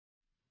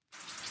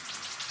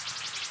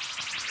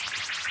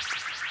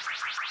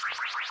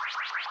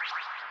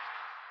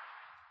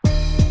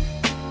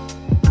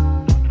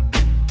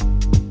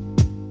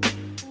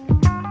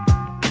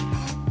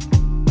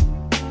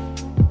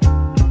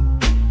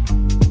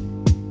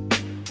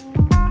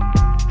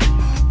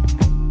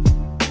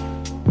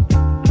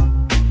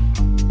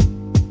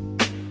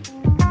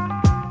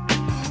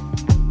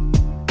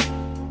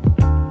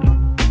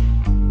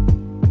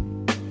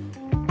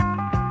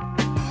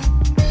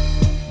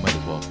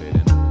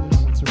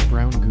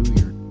brown goo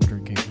you're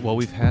drinking? Well,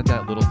 we've had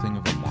that little thing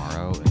of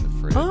Amaro in the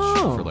fridge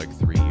for like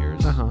 3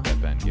 years that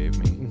Ben gave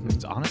me. Mm-hmm.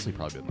 It's honestly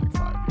probably been like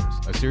 5 years.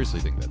 I seriously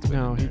think that's been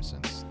in there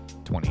since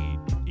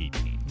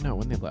 2018. No,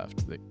 when they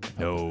left.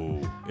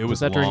 No, it was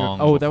that long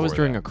during? That was before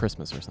during that. a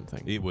Christmas or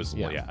something. It was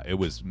it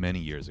was many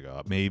years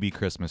ago. Maybe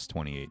Christmas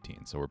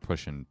 2018. So we're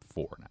pushing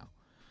 4 now.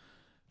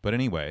 But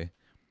anyway,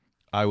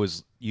 I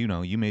was, you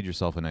made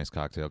yourself a nice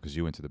cocktail because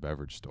you went to the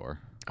beverage store.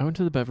 I went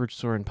to the beverage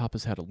store and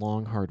Papa's had a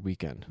long, hard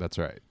weekend. That's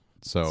right.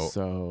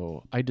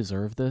 So I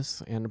deserve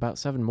this and about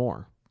 7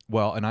 more.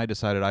 Well, and I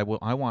decided I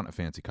want a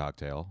fancy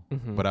cocktail,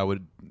 but I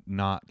would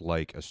not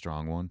like a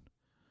strong one.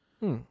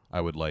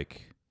 I would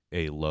like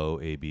a low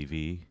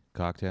ABV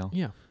cocktail.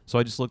 Yeah. So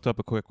I just looked up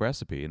a quick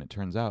recipe, and it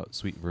turns out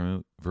sweet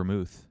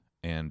vermouth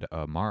and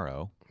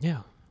Amaro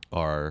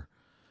are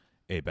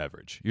a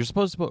beverage. You're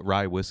supposed to put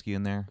rye whiskey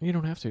in there. You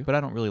don't have to. But I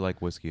don't really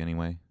like whiskey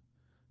anyway.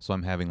 So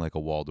I'm having like a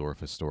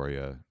Waldorf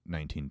Astoria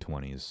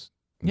 1920s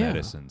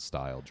medicine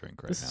style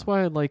drink right now. This is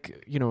why I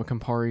like, a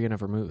Campari and a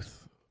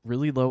vermouth.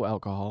 Really low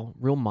alcohol,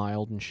 real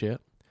mild and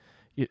shit.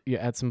 You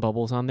add some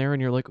bubbles on there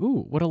and you're like,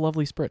 ooh, what a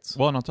lovely spritz.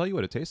 Well, and I'll tell you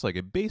what it tastes like.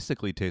 It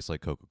basically tastes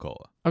like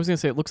Coca-Cola. I was going to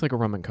say it looks like a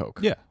rum and Coke.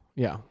 Yeah.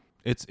 Yeah.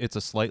 It's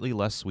a slightly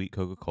less sweet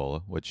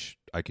Coca-Cola, which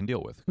I can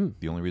deal with.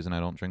 The only reason I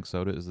don't drink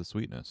soda is the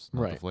sweetness,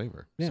 not the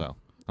flavor. Yeah. So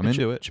I'm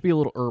into it. It should be a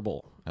little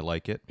herbal. I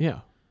like it. Yeah.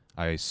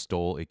 I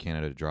stole a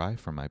Canada Dry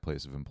from my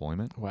place of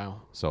employment.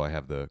 Wow. So I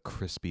have the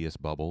crispiest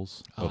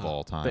bubbles of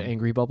all time. The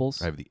angry bubbles?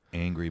 I have the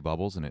angry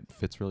bubbles, and it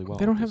fits really well.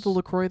 They don't have the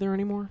LaCroix there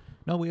anymore?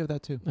 No, we have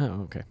that too.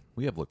 Oh, okay.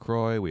 We have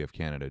LaCroix. We have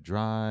Canada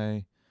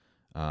Dry.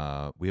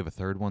 We have a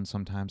third one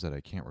sometimes that I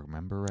can't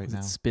remember right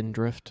now.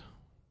 Spindrift?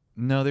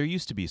 No, there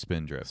used to be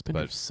Spindrift.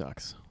 Spindrift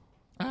sucks.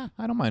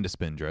 I don't mind a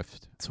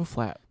Spindrift. It's so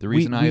flat. The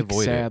reason I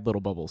avoid sad little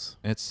bubbles.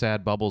 It's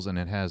sad bubbles, and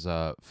it has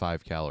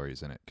 5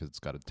 calories in it because it's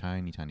got a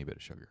tiny, tiny bit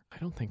of sugar. I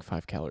don't think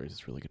 5 calories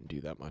is really going to do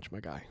that much,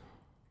 my guy.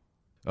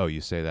 Oh,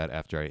 you say that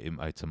after I ate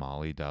my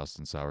tamale doused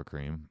in sour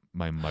cream?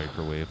 My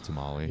microwave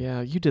tamale?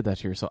 Yeah, you did that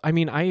to yourself. I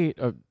mean, I ate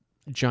a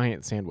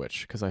giant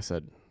sandwich because I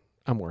said,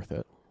 I'm worth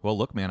it. Well,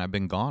 look, man, I've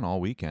been gone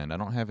all weekend. I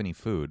don't have any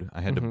food.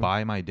 I had to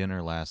buy my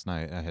dinner last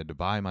night. I had to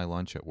buy my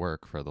lunch at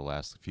work for the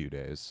last few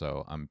days,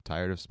 so I'm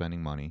tired of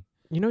spending money.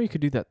 You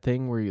could do that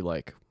thing where you,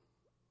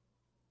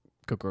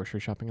 go grocery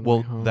shopping on the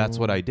way home? Well, that's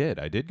what I did.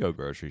 I did go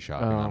grocery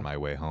shopping on my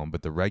way home,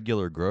 but the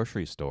regular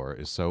grocery store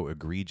is so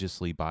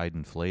egregiously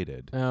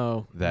Biden-flated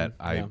that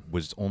I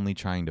was only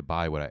trying to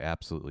buy what I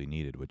absolutely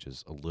needed, which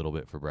is a little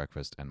bit for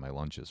breakfast and my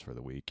lunches for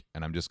the week.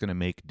 And I'm just going to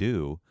make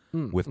do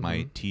with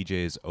my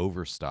TJ's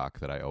overstock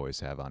that I always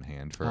have on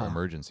hand for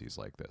emergencies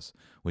like this,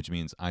 which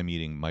means I'm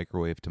eating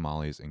microwave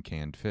tamales and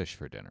canned fish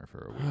for dinner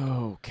for a week.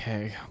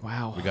 Okay,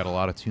 wow. We got a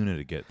lot of tuna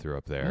to get through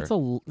up there.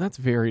 That's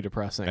very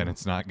depressing. And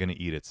it's not going to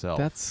eat itself.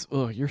 That's,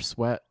 your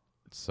sweat.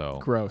 So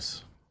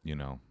gross.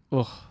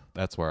 Ugh.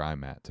 That's where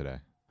I'm at today.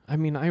 I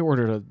mean, I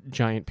ordered a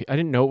giant I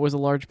didn't know it was a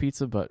large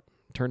pizza, but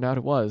turned out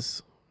it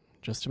was,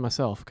 just to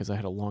myself, because I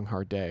had a long,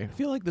 hard day. I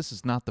feel like this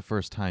is not the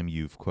first time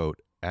you've,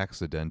 quote,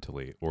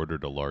 accidentally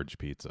ordered a large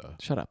pizza.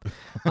 Shut up.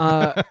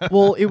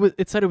 Well,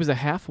 it said it was a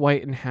half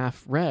white and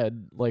half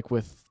red,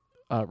 with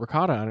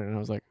ricotta on it, and I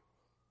was like,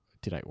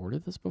 did I order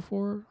this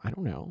before? I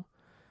don't know.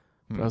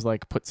 But I was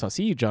like, put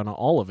sausage on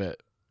all of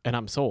it, and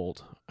I'm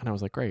sold. And I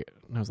was like, great.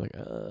 And I was like,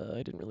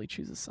 I didn't really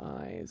choose a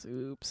size.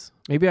 Oops.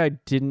 Maybe I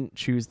didn't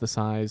choose the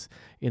size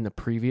in the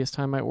previous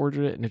time I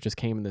ordered it, and it just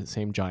came in the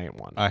same giant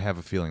one. I have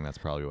a feeling that's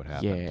probably what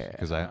happened. Yeah.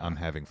 Because I'm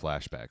having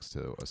flashbacks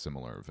to a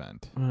similar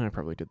event. I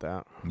probably did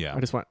that. Yeah.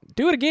 I just went,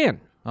 do it again.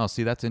 Oh,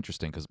 see, that's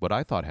interesting, because what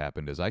I thought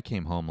happened is I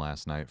came home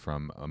last night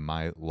from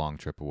my long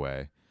trip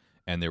away,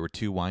 and there were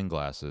 2 wine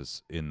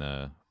glasses in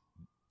the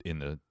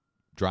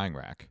drying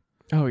rack.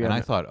 Oh, yeah. And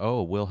I thought,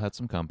 Will had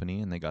some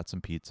company, and they got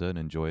some pizza and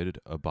enjoyed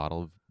a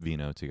bottle of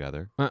vino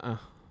together.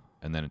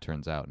 And then it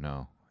turns out,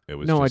 no. It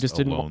was just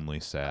a lonely,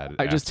 sad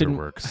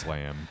after-work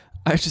slam.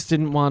 I just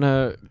didn't want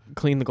to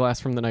clean the glass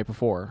from the night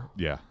before.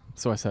 Yeah.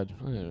 So I said,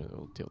 I'll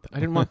deal with it. I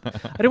didn't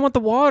want the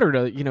water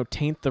to,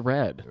 taint the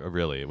red.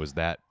 Really? It was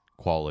that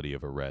quality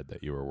of a red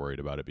that you were worried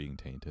about it being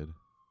tainted?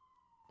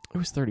 It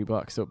was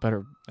 $30, so it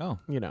better. Oh,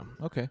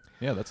 okay.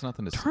 Yeah, that's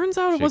nothing to. Turns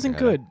out it wasn't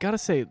good. Gotta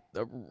say,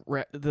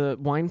 the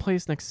wine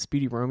place next to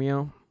Speedy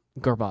Romeo,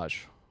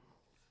 garbage.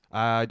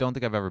 I don't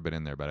think I've ever been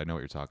in there, but I know what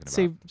you're talking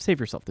about. Save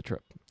yourself the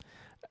trip.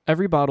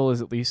 Every bottle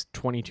is at least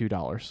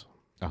 $22.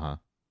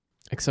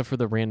 Except for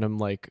the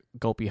random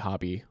gulpy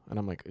hobby, and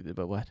I'm like,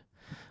 but what?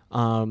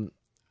 And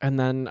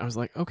then I was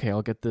like, okay,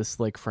 I'll get this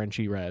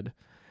Frenchy red,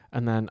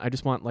 and then I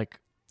just want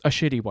a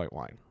shitty white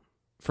wine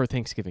for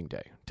Thanksgiving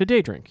Day to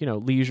day drink,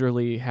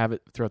 leisurely, have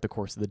it throughout the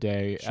course of the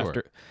day.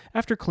 Sure.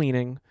 After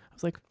cleaning, I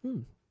was like,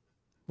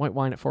 white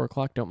wine at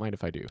 4:00. Don't mind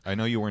if I do. I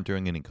know you weren't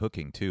doing any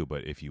cooking too,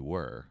 but if you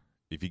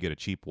get a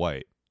cheap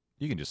white,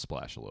 you can just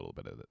splash a little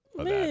bit of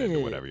that into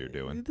whatever you're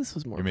doing. This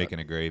was more. You're making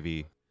a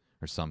gravy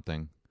or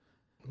something.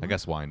 I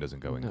guess wine doesn't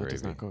go in no, gravy. It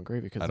does not go in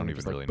gravy because I don't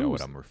even really know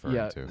what I'm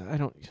referring to. I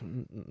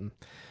don't.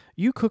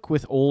 You cook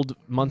with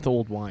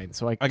month-old wine,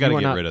 so I got to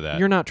get rid of that.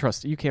 You're not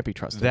trusted. You can't be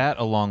trusted. That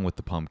along with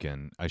the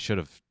pumpkin, I should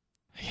have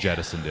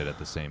jettisoned it at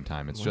the same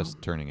time. It's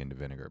just turning into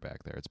vinegar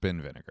back there. It's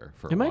been vinegar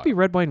for a while. It might be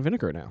red wine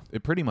vinegar now.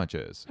 It pretty much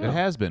is. Oh. It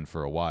has been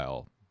for a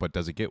while, but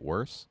does it get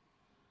worse?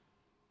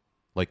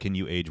 Like, can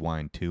you age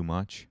wine too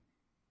much?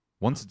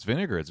 Once it's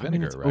vinegar, it's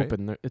vinegar, it's right?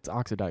 Open. It's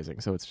oxidizing,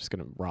 so it's just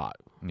going to rot.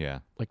 Yeah.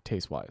 Like,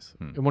 taste-wise.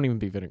 It won't even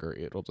be vinegar.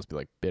 It'll just be,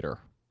 like, bitter.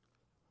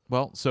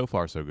 Well, so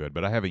far so good,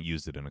 but I haven't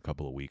used it in a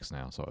couple of weeks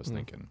now, so I was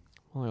thinking.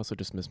 Well, I also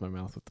just missed my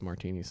mouth with the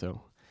martini,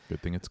 so.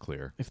 Good thing it's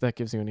clear. If that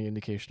gives you any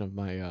indication of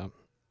my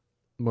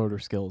motor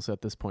skills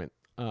at this point.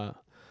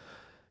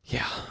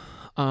 Yeah.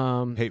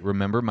 Hey,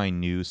 remember my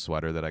new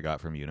sweater that I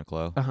got from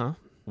Uniqlo? Uh-huh.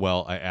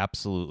 Well, I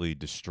absolutely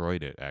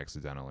destroyed it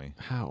accidentally.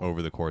 How?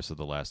 Over the course of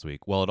the last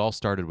week. Well, it all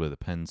started with a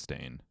pen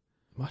stain.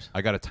 What?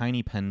 I got a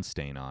tiny pen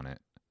stain on it.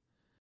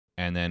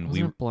 And then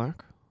Wasn't it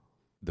black?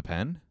 The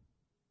pen?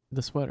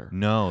 The sweater.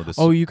 No.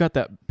 You got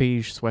that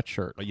beige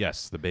sweatshirt.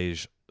 Yes, the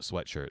beige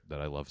sweatshirt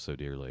that I love so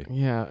dearly.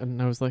 Yeah,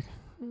 and I was like,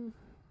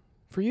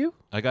 for you?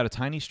 I got a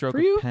tiny stroke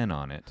of pen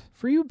on it.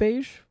 For you,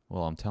 beige?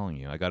 Well, I'm telling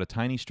you, I got a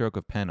tiny stroke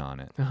of pen on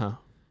it. Uh-huh.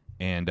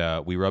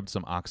 And we rubbed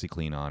some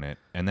OxyClean on it,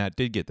 and that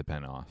did get the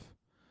pen off.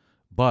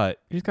 But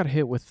you just got to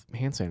hit with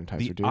hand sanitizer,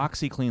 the dude.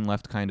 OxyClean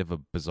left kind of a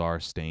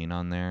bizarre stain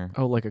on there.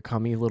 Oh, like a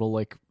cummy little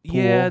like pool?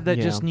 Yeah, that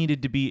just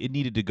needed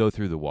to go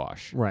through the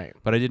wash. Right.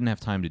 But I didn't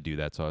have time to do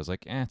that, so I was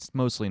like, it's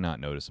mostly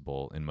not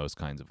noticeable in most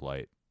kinds of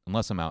light.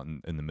 Unless I'm out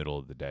in the middle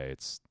of the day,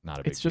 it's not a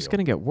big deal. It's just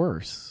going to get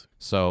worse.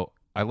 So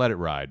I let it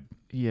ride.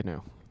 You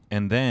know.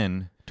 And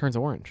then turns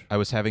orange. I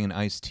was having an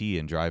iced tea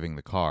and driving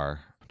the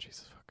car. Oh,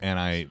 Jesus fucking and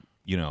I,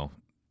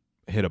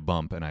 hit a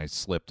bump and I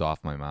slipped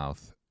off my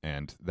mouth,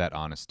 and that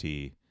honest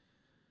tea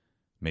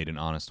made an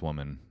honest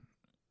woman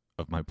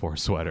of my poor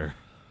sweater.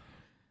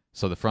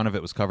 So the front of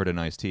it was covered in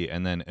iced tea,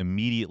 and then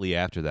immediately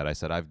after that I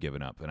said, I've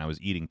given up, and I was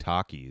eating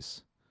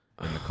Takis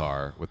in the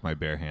car with my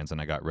bare hands,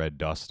 and I got red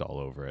dust all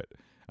over it.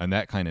 And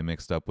that kind of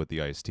mixed up with the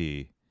iced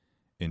tea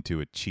into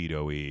a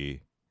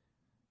Cheeto-y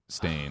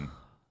stain.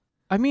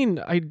 I mean,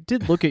 I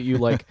did look at you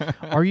like,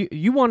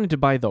 you wanted to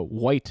buy the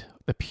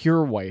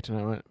pure white, and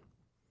I went,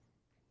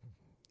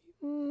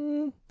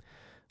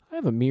 I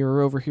have a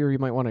mirror over here you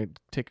might want to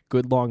take a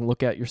good long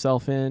look at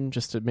yourself in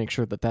just to make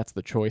sure that that's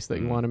the choice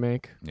that you want to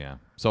make. Yeah.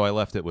 So I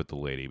left it with the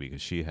lady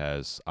because she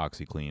has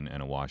OxyClean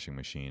and a washing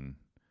machine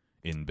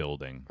in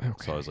building.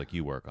 Okay. So I was like,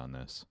 you work on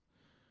this.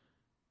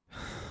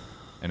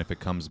 And if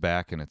it comes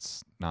back and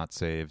it's not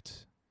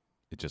saved,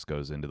 it just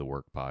goes into the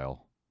work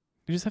pile.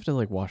 You just have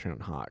to wash it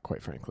on hot,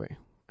 quite frankly.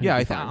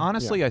 Yeah,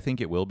 honestly, I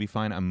think it will be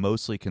fine. I'm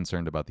mostly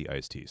concerned about the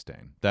iced tea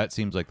stain. That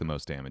seems like the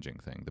most damaging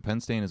thing. The pen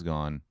stain is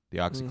gone. The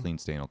OxyClean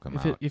stain will come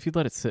out. If you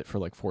let it sit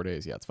for 4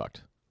 days, yeah, it's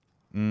fucked.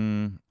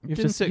 It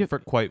didn't sit for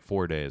quite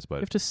 4 days, but...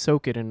 You have to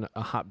soak it in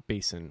a hot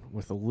basin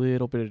with a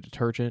little bit of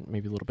detergent,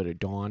 maybe a little bit of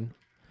Dawn.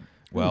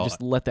 Well,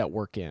 just let that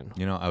work in.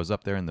 I was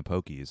up there in the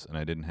Pokies, and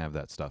I didn't have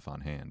that stuff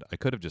on hand. I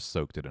could have just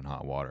soaked it in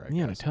hot water, I guess.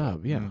 Yeah, in a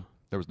tub, yeah.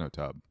 There was no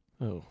tub.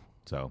 Oh.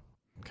 So...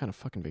 What kind of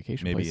fucking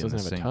vacation maybe place doesn't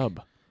have sink. A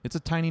tub? It's a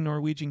tiny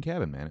Norwegian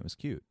cabin, man. It was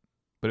cute.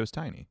 But it was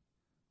tiny.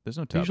 There's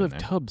no tub. They usually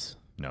have tubs.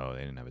 No, they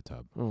didn't have a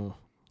tub. Oh.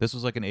 This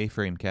was like an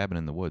A-frame cabin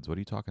in the woods. What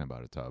are you talking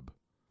about, a tub?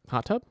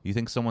 Hot tub? You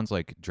think someone's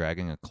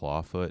dragging a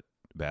clawfoot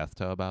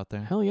bathtub out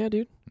there? Hell yeah,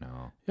 dude.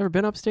 No. You ever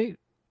been upstate?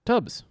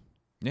 Tubs.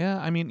 Yeah,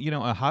 I mean,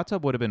 a hot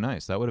tub would have been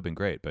nice. That would have been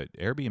great. But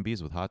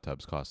Airbnbs with hot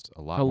tubs cost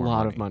a lot more money. A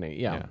lot of money,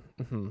 yeah.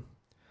 Mm-hmm.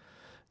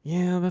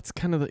 Yeah, that's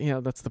kind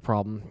of that's the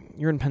problem.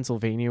 You're in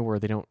Pennsylvania where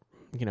they don't,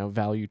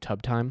 value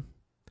tub time.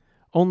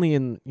 Only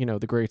in,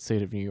 the great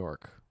state of New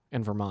York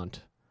and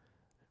Vermont.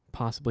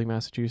 Possibly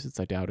Massachusetts.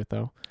 I doubt it,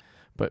 though.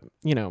 But,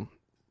 Well,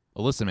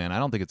 listen, man, I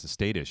don't think it's a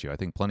state issue. I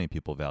think plenty of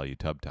people value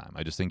tub time.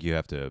 I just think you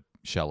have to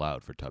shell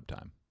out for tub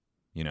time,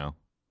 And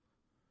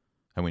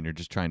when you're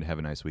just trying to have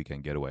a nice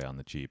weekend getaway on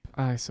the cheap.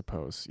 I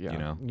suppose,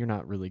 yeah. You're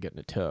not really getting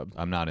a tub.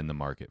 I'm not in the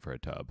market for a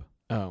tub.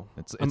 Oh.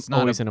 It's I'm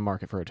not always in a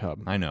market for a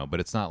tub. I know, but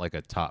it's not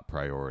a top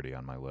priority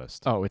on my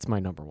list. Oh, it's my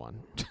number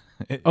one.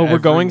 We're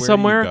going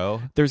somewhere?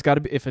 Go, there's got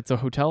to be, if it's a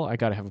hotel, I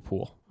got to have a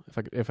pool.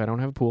 If I don't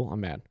have a pool, I'm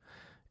mad.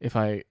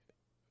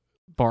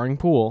 Barring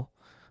pool,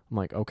 I'm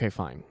like, okay,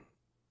 fine.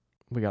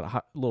 We got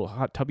a little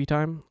hot tubby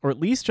time, or at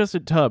least just a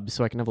tub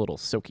so I can have a little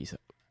soaky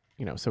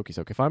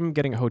soak. If I'm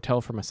getting a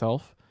hotel for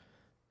myself,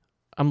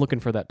 I'm looking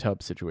for that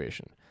tub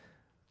situation.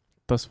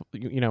 Thus,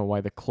 why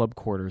the club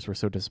quarters were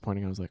so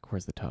disappointing. I was like,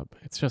 where's the tub?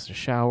 It's just a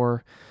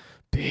shower.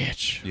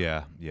 Bitch.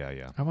 Yeah.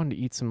 I wanted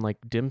to eat some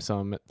dim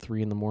sum at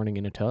 3 a.m.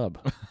 in a tub.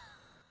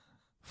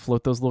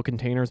 Float those little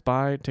containers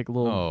by, take a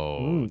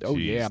little... Oh,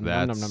 yeah.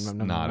 That's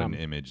not an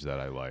image that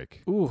I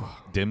like. Ooh.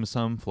 Dim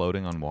sum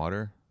floating on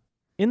water?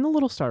 In the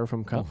little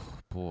styrofoam cup. Oh,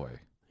 boy.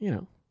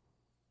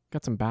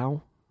 Got some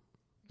bao.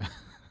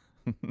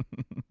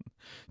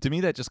 To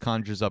me, that just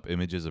conjures up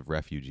images of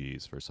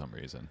refugees for some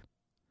reason.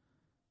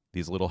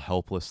 These little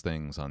helpless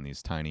things on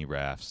these tiny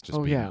rafts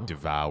just being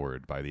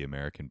devoured by the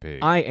American pig.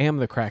 I am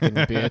the Kraken,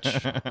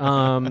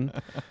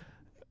 bitch.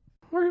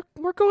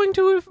 We're going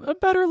to a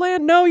better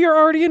land. No, you're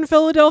already in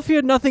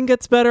Philadelphia. Nothing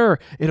gets better.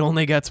 It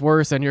only gets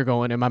worse, and you're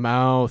going in my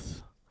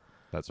mouth.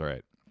 That's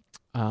right.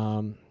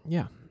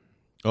 Yeah.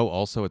 Oh,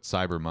 also it's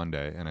Cyber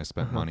Monday, and I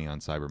spent money on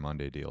Cyber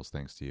Monday deals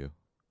thanks to you.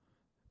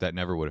 That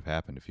never would have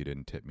happened if you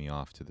didn't tip me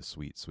off to the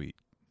sweet, sweet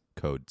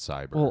code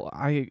Cyber. Well,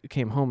 I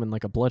came home and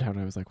like a bloodhound.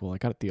 I was like, well, I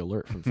got the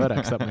alert from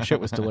FedEx that my shit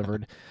was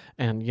delivered.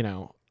 And, you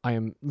know, I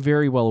am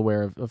very well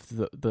aware of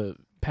the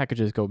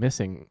packages go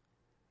missing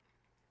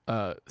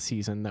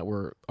season that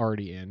we're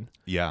already in.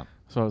 Yeah.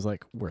 So I was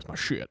like, where's my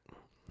shit?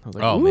 I was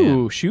like, ooh,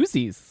 man.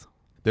 Shoesies.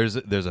 There's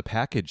a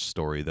package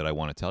story that I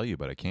want to tell you,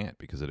 but I can't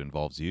because it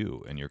involves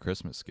you and your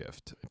Christmas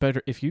gift.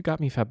 Better if you got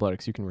me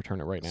Fabletics, you can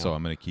return it right now. So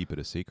I'm going to keep it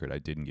a secret. I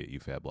didn't get you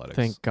Fabletics.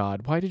 Thank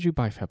God. Why did you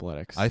buy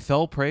Fabletics? I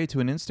fell prey to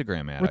an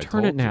Instagram ad.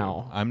 Return it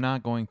now. I'm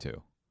not going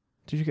to.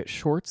 Did you get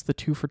shorts? The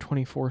 2 for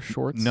 $24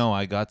 shorts? No,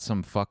 I got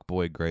some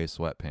fuckboy gray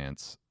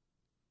sweatpants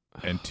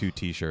and 2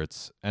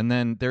 T-shirts, and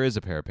then there is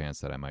a pair of pants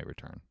that I might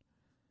return.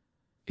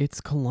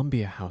 It's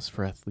Columbia House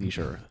for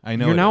athleisure. I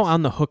know you're now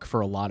on the hook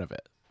for a lot of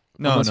it.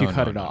 No, unless you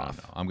cut it off.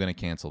 No. I'm going to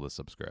cancel the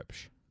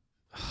subscription.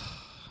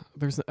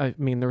 There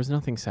was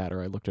nothing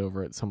sadder. I looked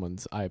over at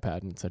someone's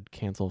iPad and said,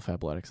 cancel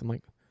Fabletics. I'm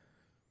like,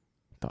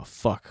 the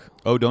fuck?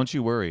 Oh, don't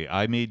you worry.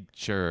 I made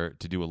sure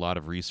to do a lot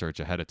of research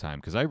ahead of time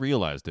because I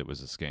realized it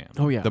was a scam.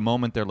 Oh, yeah. The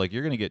moment they're like,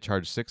 you're going to get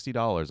charged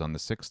 $60 on the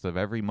 6th of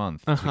every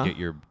month to get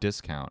your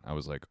discount, I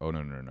was like, oh,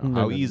 no.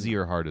 How easy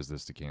or hard is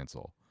this to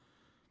cancel?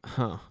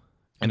 Huh.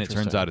 And it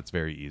turns out it's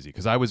very easy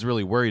because I was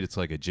really worried it's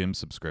like a gym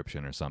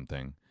subscription or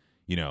something,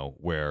 you know,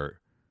 where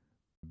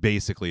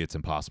basically it's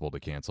impossible to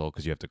cancel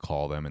because you have to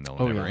call them and they'll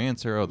never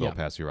answer or they'll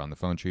pass you around the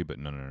phone tree. But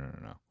no.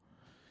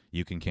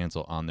 You can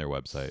cancel on their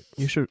website.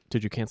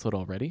 Did you cancel it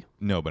already?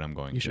 No, but I'm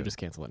going to. You should just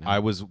cancel it now. I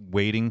was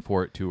waiting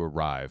for it to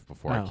arrive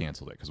before I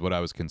canceled it because what I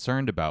was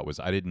concerned about was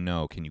I didn't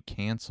know, can you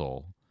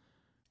cancel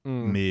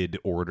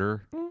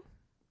mid-order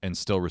and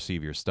still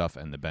receive your stuff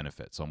and the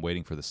benefit? So I'm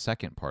waiting for the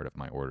second part of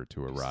my order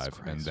to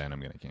arrive and then I'm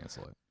going to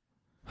cancel it.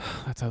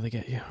 That's how they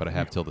get you. But I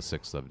have till the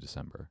 6th of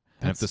December.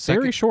 And that's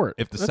very short.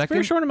 If the that's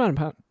very short amount of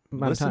time.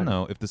 Listen,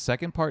 though, if the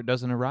second part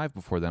doesn't arrive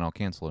before then, I'll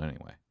cancel it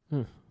anyway.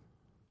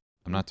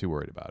 I'm not too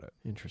worried about it.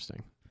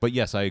 Interesting. But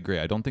yes, I agree.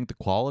 I don't think the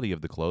quality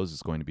of the clothes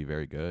is going to be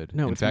very good.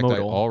 No, in fact,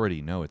 modal. I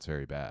already know it's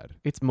very bad.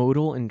 It's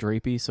modal and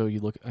drapey, so you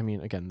look... I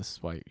mean, again, this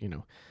is why, you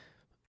know...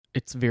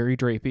 It's very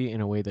drapey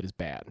in a way that is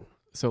bad.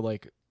 So,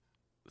 like,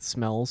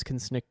 smells can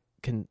stick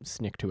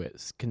to it.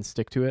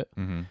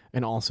 Mm-hmm.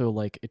 And also,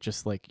 like, it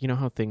just, like... You know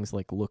how things,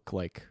 like, look,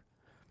 like,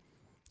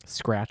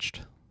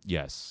 scratched?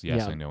 Yes,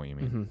 I know what you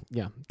mean. Mm-hmm.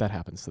 Yeah, that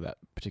happens to that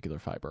particular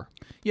fiber.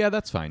 Yeah,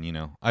 that's fine, you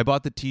know. I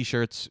bought the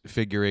T-shirts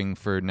figuring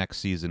for next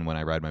season when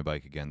I ride my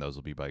bike again, those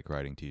will be bike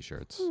riding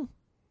T-shirts.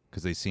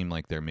 Because they seem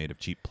like they're made of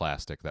cheap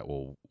plastic that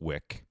will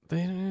wick.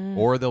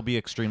 Or they'll be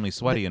extremely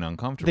sweaty and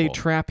uncomfortable. They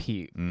trap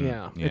heat,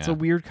 yeah. It's a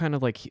weird kind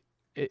of like...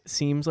 It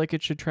seems like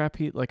it should trap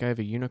heat. Like I have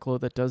a Uniqlo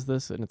that does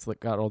this, and it's like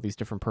got all these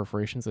different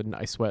perforations, and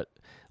I sweat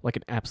like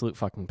an absolute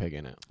fucking pig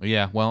in it.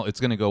 Yeah, well,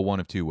 it's going to go one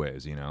of two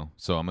ways, you know.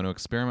 So I'm going to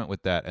experiment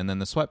with that, and then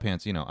the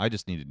sweatpants, you know, I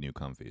just needed new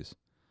comfies.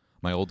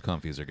 My old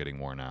comfies are getting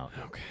worn out.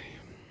 Okay.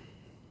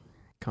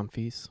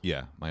 Comfies?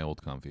 Yeah, my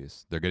old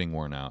comfies. They're getting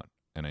worn out,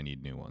 and I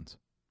need new ones.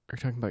 Are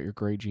you talking about your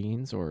gray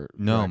jeans or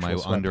no? My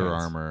Under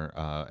Armour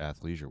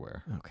athleisure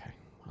wear. Okay.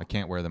 I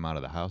can't wear them out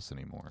of the house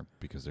anymore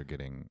because they're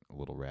getting a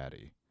little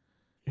ratty.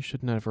 You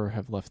should never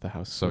have left the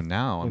house. So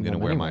now I'm going to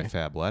wear my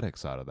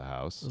Fabletics out of the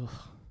house. Ugh.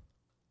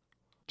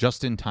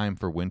 Just in time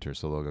for winter,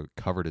 so they'll go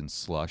covered in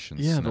slush and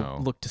snow.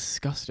 They'll look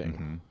disgusting.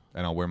 Mm-hmm.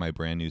 And I'll wear my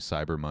brand new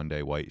Cyber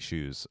Monday white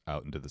shoes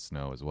out into the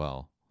snow as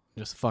well.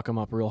 Just fuck them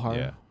up real hard?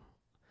 Yeah.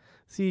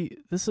 See,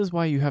 this is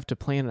why you have to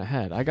plan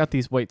ahead. I got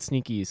these white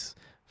sneakies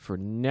for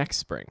next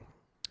spring.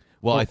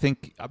 Well, I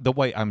think the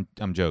white. I'm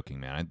joking,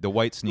 man. The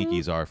white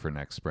sneakies are for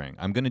next spring.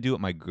 I'm going to do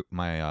what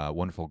my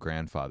wonderful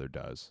grandfather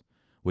does,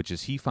 which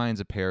is he finds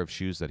a pair of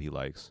shoes that he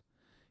likes.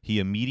 He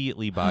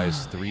immediately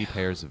buys 3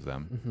 pairs of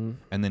them,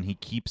 and then he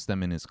keeps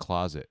them in his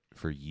closet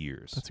for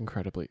years. That's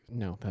incredibly...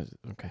 No, that's...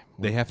 Okay.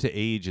 Well, they have to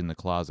age in the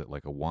closet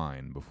like a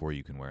wine before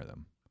you can wear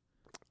them.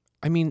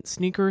 I mean,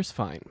 sneakers,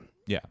 fine.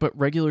 Yeah. But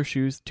regular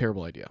shoes,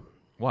 terrible idea.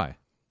 Why?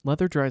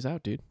 Leather dries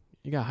out, dude.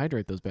 You gotta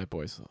hydrate those bad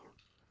boys.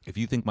 If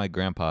you think my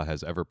grandpa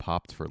has ever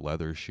popped for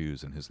leather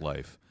shoes in his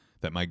life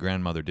that my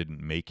grandmother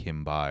didn't make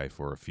him buy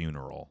for a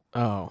funeral,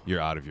 you're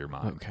out of your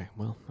mind. Okay,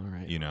 well, all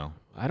right. You know?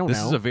 I don't know.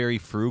 This is a very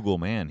frugal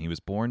man. He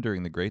was born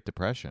during the Great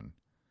Depression.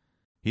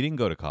 He didn't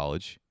go to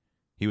college.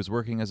 He was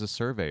working as a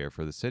surveyor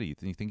for the city.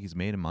 You think he's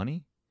made of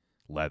money?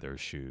 Leather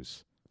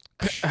shoes.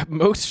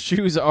 Most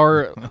shoes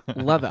are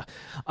leather.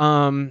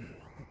 Listen,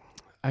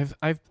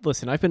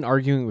 I've been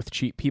arguing with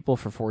cheap people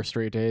for 4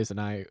 straight days,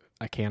 and I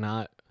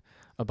cannot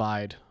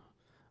abide.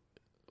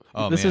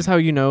 This is how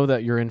you know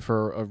that you're in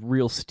for a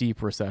real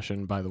steep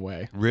recession, by the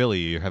way. Really?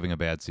 You're having a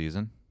bad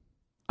season?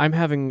 I'm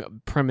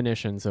having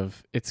premonitions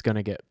of it's going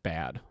to get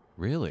bad.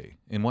 Really?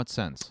 In what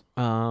sense?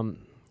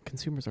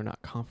 Consumers are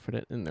not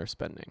confident in their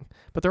spending,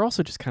 but they're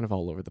also just kind of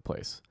all over the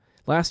place.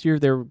 Last year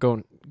they were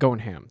going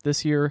ham.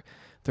 This year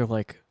they're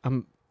like,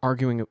 I'm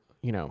arguing,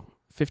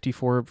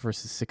 54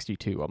 versus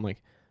 62. I'm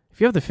like, if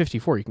you have the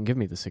 54, you can give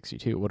me the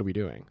 62. What are we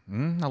doing?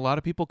 A lot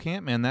of people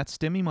can't, man. That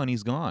stimmy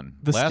money's gone.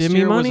 The Last stimmy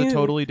year money was a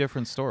totally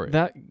different story.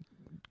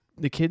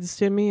 The kids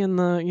stimmy and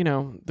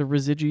the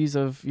residues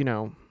of,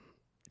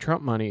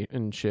 Trump money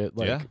and shit.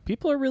 Like, yeah.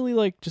 People are really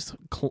like just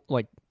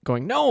like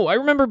going, no, I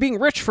remember being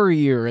rich for a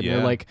year. And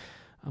they're like,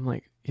 I'm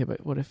like, yeah,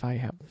 but what if I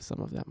have some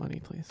of that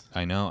money, please?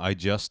 I know. I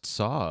just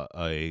saw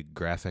a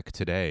graphic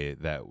today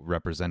that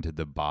represented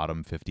the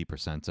bottom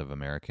 50% of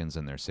Americans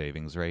and their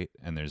savings rate.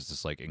 And there's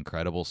this like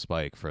incredible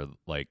spike for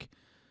like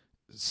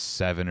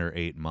 7 or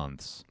 8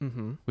 months,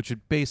 which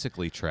would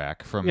basically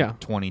track from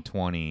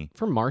 2020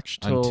 from March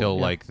until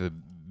like the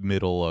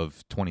middle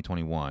of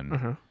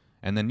 2021.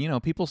 And then,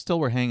 people still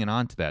were hanging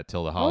on to that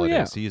till the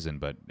holiday season,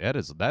 but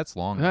that's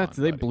long gone,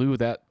 they blew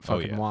that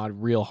fucking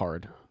wad real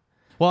hard.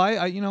 Well,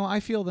 I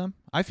feel them.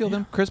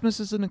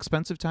 Christmas is an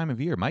expensive time of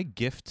year. My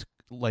gift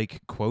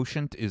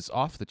quotient is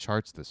off the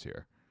charts this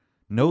year.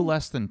 No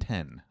less than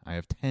 10. I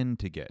have 10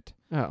 to get.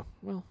 Oh,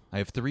 well. I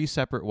have 3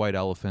 separate white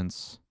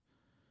elephants,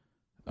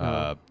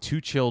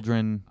 2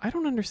 children. I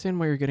don't understand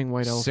why you're getting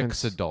white elephants.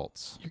 6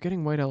 adults. You're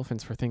getting white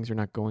elephants for things you're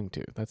not going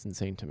to. That's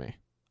insane to me.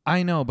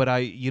 I know, but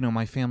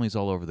my family's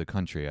all over the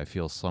country. I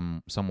feel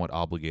somewhat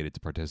obligated to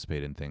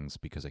participate in things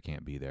because I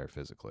can't be there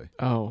physically.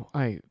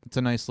 It's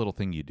a nice little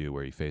thing you do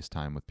where you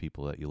FaceTime with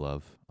people that you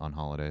love on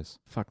holidays.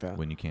 Fuck that.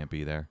 When you can't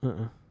be there.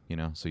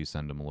 So you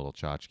send them a little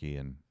tchotchke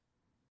and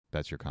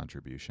that's your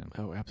contribution.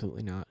 Oh,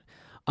 absolutely not.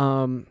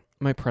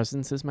 My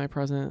presence is my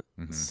present,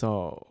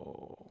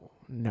 so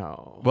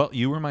no. Well,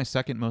 you were my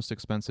second most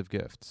expensive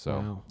gift,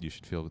 so you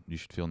should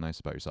feel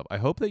nice about yourself. I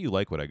hope that you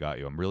like what I got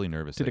you. I'm really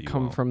nervous. Did it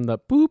come from the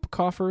boop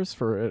coffers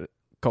for a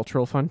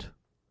cultural fund?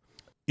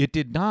 It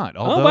did not,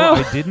 although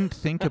I didn't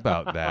think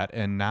about that,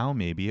 and now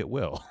maybe it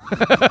will.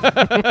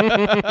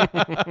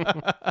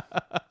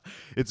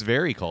 It's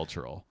very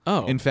cultural.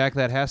 Oh. In fact,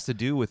 that has to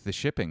do with the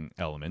shipping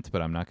element,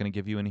 but I'm not going to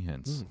give you any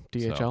hints.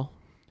 DHL? So,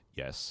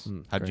 yes.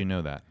 How did you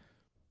know that?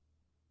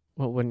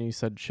 Well, when you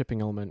said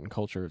shipping element and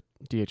culture,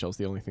 DHL is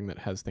the only thing that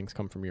has things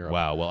come from Europe.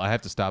 Wow. Well, I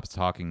have to stop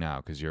talking now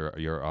because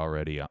you're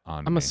already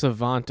on I'm a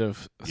savant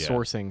of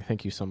sourcing.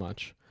 Thank you so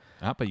much.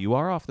 But you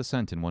are off the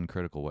scent in one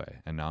critical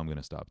way, and now I'm going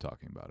to stop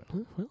talking about it.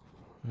 Well,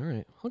 all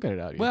right. I'll get it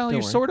out of you. Well,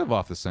 you're sort of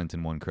off the scent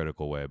in one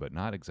critical way, but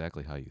not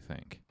exactly how you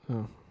think.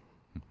 Oh.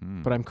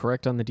 But I'm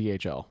correct on the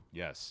DHL.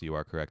 Yes, you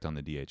are correct on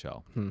the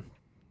DHL.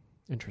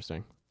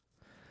 Interesting.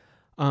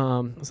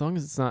 As long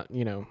as it's not,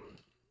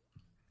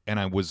 And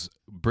I was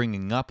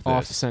bringing up this.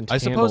 Off-scent I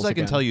suppose I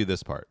can again. tell you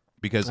this part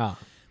because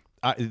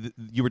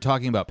you were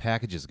talking about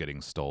packages getting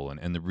stolen,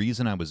 and the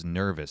reason I was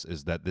nervous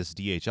is that this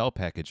DHL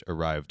package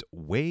arrived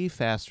way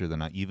faster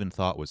than I even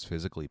thought was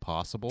physically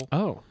possible.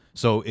 Oh.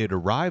 So it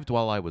arrived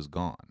while I was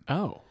gone.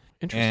 Oh,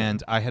 interesting.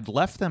 And I had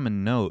left them a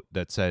note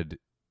that said,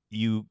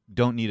 you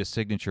don't need a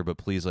signature, but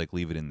please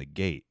leave it in the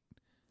gate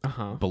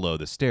below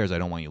the stairs. I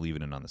don't want you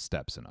leaving it on the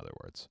steps, in other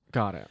words.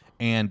 Got it.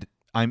 And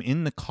I'm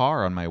in the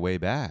car on my way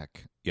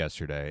back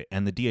yesterday,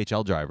 and the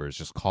DHL driver is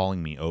just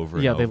calling me over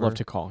and over. Yeah, they love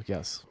to call,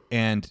 yes.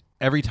 And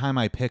every time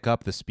I pick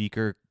up the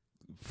speaker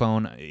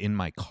phone in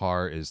my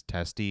car is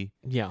testy.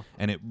 Yeah.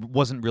 And it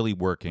wasn't really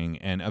working.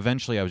 And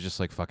eventually I was just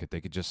like, fuck it.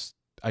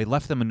 I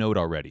left them a note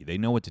already. They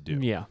know what to do.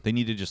 Yeah. They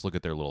need to just look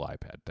at their little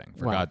iPad thing.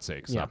 For God's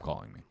sake, stop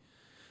calling me.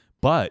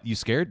 But you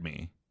scared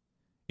me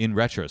in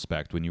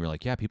retrospect when you were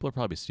like, yeah, people are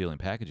probably stealing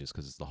packages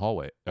because it's the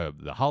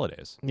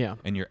holidays. Yeah.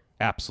 And you're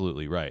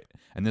absolutely right.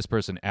 And this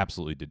person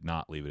absolutely did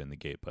not leave it in the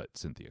gate, but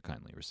Cynthia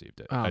kindly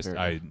received it.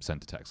 I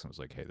sent a text and was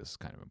like, hey, this is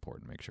kind of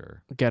important. Make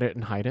sure. Get it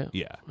and hide it?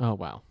 Yeah. Oh,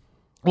 wow.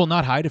 Well,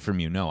 not hide it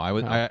from you. No,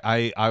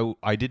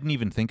 I didn't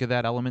even think of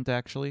that element,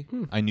 actually.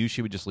 I knew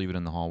she would just leave it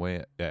in the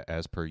hallway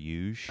as per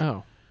usual.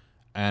 Oh.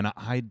 And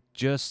I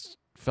just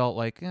felt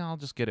like, I'll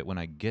just get it when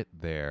I get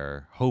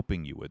there,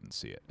 hoping you wouldn't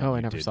see it. Oh,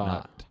 I never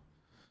saw it.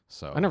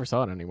 So I never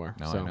saw it anywhere.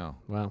 No, so, I know.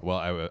 Wow.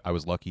 Well, I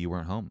was lucky you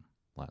weren't home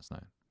last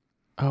night.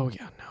 Oh,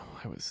 yeah,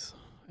 no.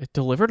 It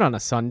delivered on a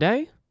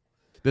Sunday?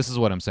 This is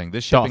what I'm saying.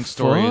 This shipping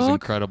story is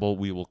incredible.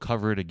 We will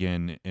cover it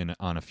again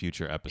on a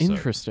future episode.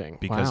 Interesting.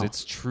 Because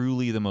it's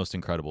truly the most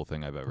incredible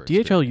thing I've ever DHL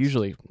experienced.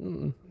 usually,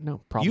 no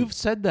problem. You've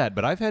said that,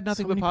 but I've had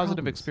nothing but positive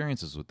problems.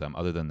 experiences with them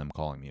other than them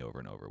calling me over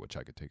and over, which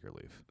I could take or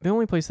leave. The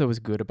only place that was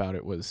good about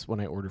it was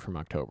when I ordered from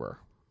October.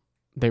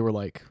 They were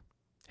like,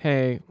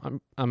 hey,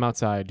 I'm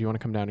outside. Do you want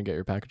to come down and get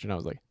your package? And I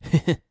was like,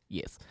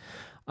 yes.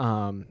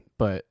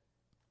 But,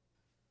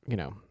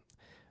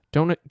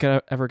 don't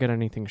ever get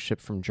anything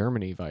shipped from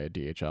Germany via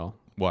DHL.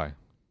 Why?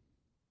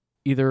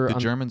 Either the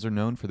Germans are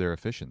known for their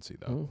efficiency,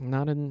 though.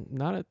 Not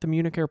at the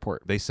Munich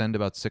airport. They send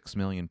about 6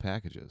 million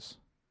packages.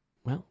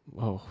 Well,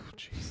 oh,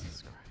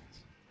 Jesus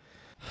Christ.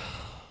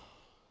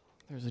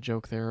 There's a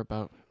joke there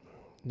about...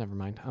 Never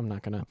mind. I'm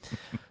not going to...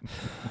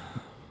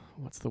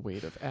 what's the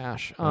weight of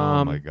ash?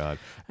 Oh my God.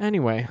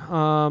 Anyway,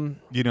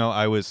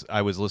 I was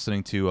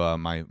listening to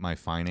my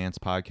finance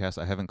podcast.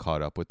 I haven't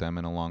caught up with them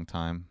in a long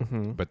time,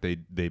 but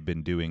they've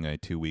been doing a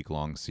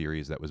 2-week-long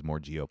series that was more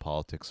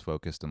geopolitics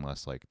focused and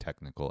less like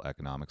technical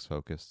economics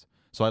focused.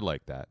 So I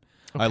like that.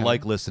 Okay. I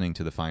like listening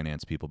to the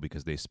finance people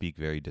because they speak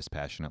very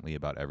dispassionately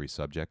about every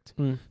subject.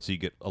 So you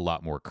get a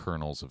lot more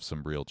kernels of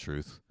some real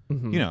truth.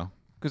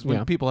 Because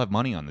when people have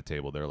money on the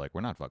table, they're like,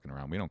 we're not fucking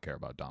around. We don't care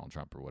about Donald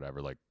Trump or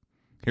whatever. Like,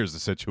 here's the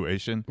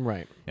situation.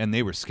 Right. And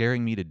they were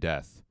scaring me to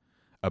death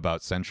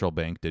about central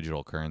bank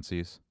digital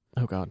currencies.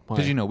 Oh, God. Why?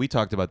 Because, we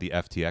talked about the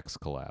FTX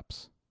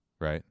collapse,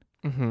 right?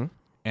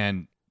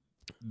 And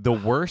the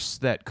worse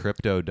that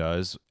crypto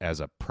does as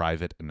a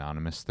private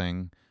anonymous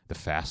thing, the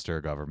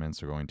faster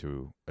governments are going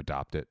to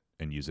adopt it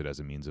and use it as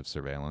a means of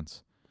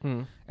surveillance.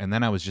 And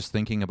then I was just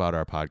thinking about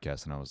our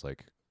podcast, and I was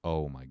like,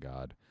 oh, my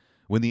God.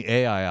 When the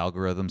AI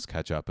algorithms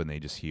catch up and they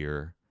just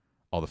hear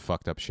all the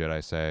fucked up shit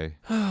I say.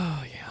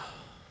 Oh, yeah.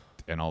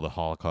 And all the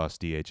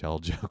Holocaust DHL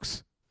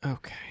jokes.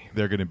 Okay.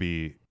 They're going to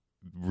be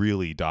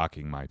really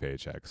docking my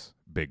paychecks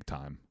big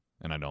time,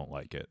 and I don't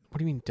like it. What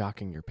do you mean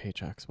docking your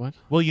paychecks? What?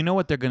 Well, you know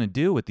what they're going to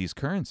do with these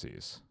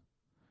currencies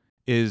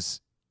is,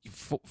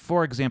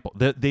 for example,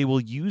 they will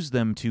use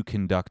them to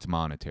conduct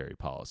monetary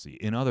policy.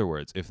 In other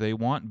words, if they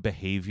want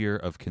behavior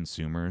of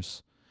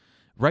consumers,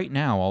 right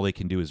now all they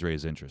can do is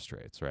raise interest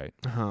rates, right?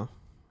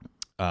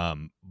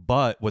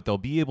 But what they'll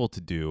be able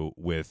to do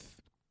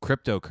with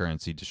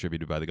cryptocurrency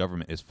distributed by the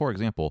government is, for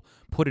example,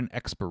 put an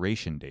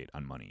expiration date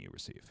on money you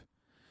receive.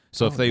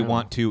 So if they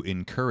want to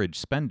encourage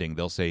spending,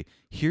 they'll say,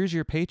 here's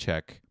your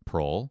paycheck,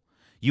 Prol.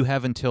 You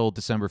have until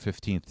December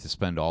 15th to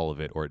spend all of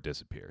it or it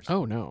disappears.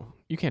 Oh, no.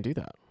 You can't do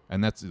that.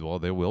 And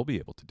they will be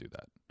able to do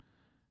that.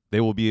 They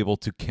will be able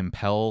to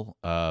compel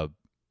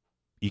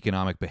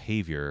economic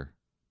behavior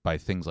by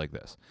things like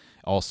this.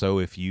 Also,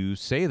 if you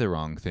say the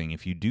wrong thing,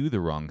 if you do the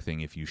wrong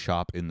thing, if you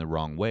shop in the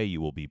wrong way, you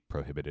will be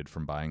prohibited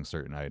from buying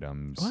certain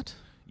items. What?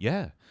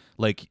 Yeah.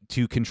 Like,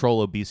 to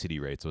control obesity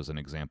rates was an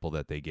example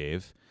that they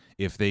gave.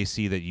 If they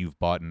see that you've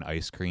bought an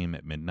ice cream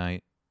at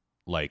midnight,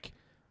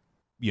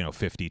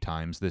 50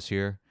 times this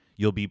year,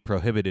 you'll be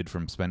prohibited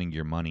from spending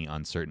your money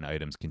on certain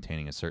items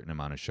containing a certain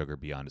amount of sugar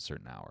beyond a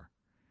certain hour.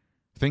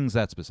 Things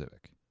that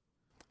specific.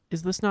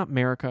 Is this not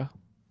America?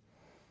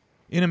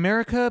 In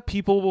America,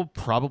 people will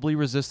probably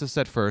resist this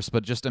at first,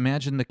 but just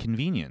imagine the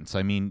convenience.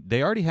 I mean,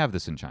 they already have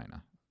this in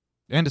China,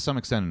 and to some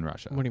extent in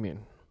Russia. What do you mean?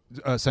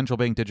 Central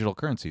bank digital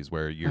currencies,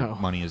 where your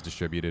money is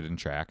distributed and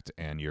tracked,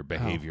 and your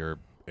behavior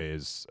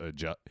is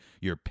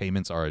your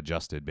payments are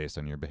adjusted based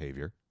on your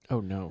behavior. Oh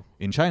no!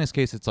 In China's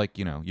case, it's like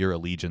your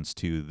allegiance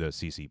to the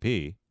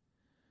CCP.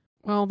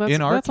 Well,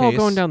 that's all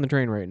going down the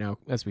drain right now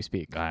as we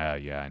speak.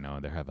 Yeah, I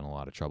know. They're having a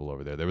lot of trouble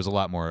over there. There was a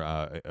lot more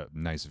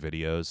nice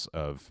videos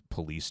of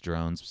police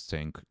drones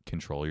saying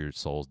control your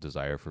soul's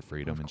desire for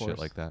freedom and shit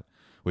like that,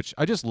 which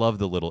I just love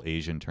the little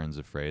Asian turns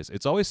of phrase.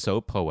 It's always so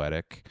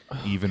poetic,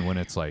 even when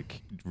it's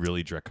like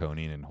really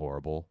draconian and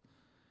horrible.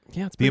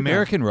 Yeah, it's the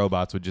American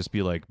robots would just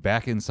be like,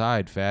 back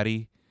inside,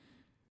 fatty.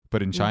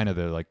 But in China,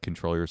 they're like,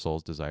 control your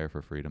soul's desire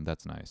for freedom.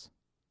 That's nice.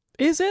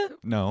 Is it?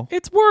 No.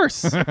 It's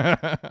worse.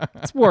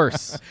 It's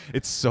worse.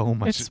 It's so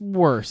much. It's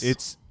worse.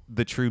 It's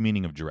the true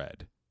meaning of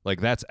dread. Like,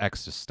 that's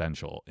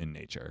existential in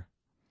nature.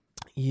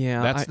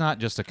 Yeah. That's not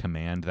just a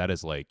command. That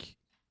is like,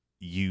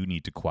 you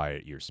need to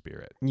quiet your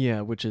spirit. Yeah,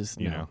 which is,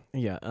 Yeah.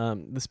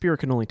 The spirit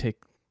can only take,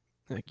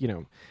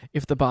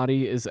 if the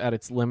body is at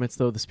its limits,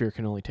 though, the spirit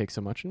can only take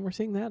so much. And we're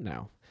seeing that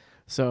now.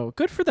 So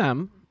good for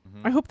them.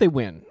 I hope they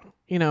win.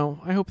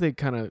 I hope they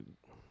kind of...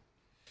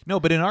 No,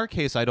 but in our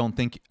case, I don't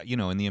think,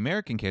 in the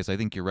American case, I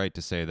think you're right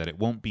to say that it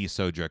won't be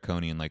so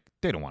draconian. Like,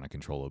 they don't want to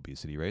control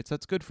obesity rates.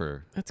 That's good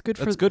for the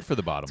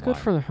bottom line. It's good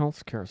for the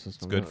healthcare system.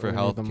 It's good for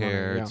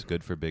healthcare. It's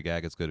good for Big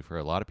Ag. It's good for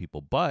a lot of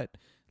people. But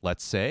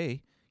let's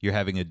say you're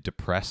having a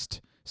depressed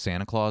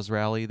Santa Claus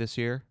rally this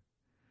year,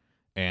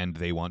 and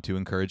they want to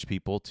encourage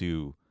people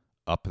to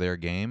up their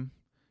game.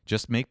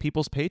 Just make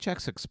people's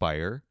paychecks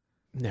expire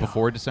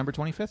before December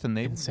 25th, and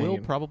they will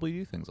probably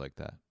do things like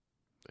that.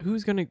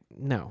 Who's going to...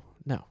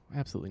 No,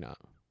 absolutely not.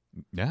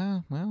 Yeah,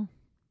 well,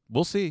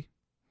 we'll see.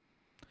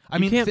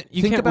 You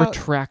can't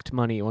retract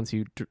money once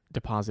you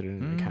deposit it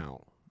in an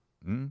account.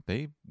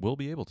 They will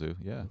be able to,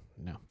 yeah.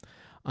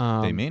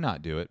 No. They may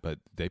not do it, but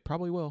they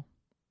probably will.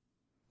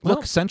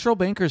 Look, central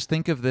bankers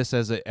think of this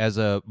as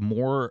a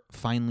more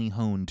finely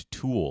honed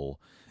tool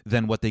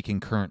than what they can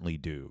currently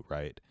do,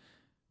 right?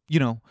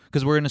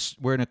 Because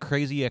we're in a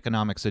crazy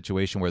economic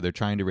situation where they're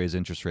trying to raise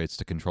interest rates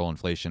to control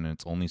inflation, and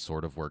it's only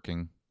sort of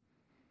working.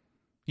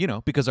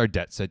 Because our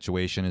debt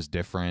situation is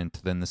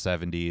different than the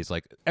 70s.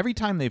 Like, every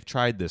time they've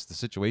tried this, the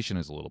situation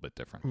is a little bit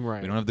different.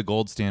 Right. We don't have the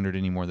gold standard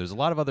anymore. There's a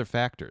lot of other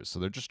factors. So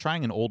they're just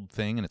trying an old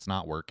thing, and it's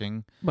not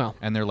working. Well.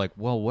 And they're like,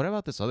 well, what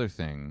about this other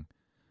thing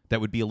that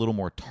would be a little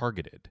more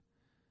targeted?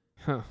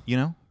 Huh.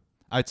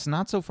 It's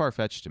not so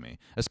far-fetched to me.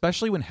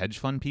 Especially when hedge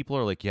fund people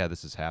are like, yeah,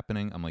 this is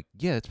happening. I'm like,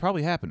 yeah, it's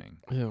probably happening.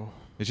 Ew.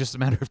 It's just a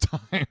matter of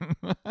time.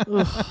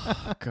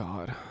 Ugh,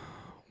 God.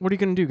 what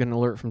are you going to do? Get an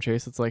alert from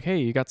Chase? It's like, hey,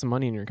 you got some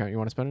money in your account. You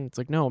want to spend it? It's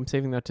like, no, I'm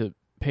saving that to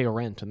pay a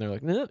rent. And they're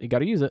like, no, you got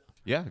to use it.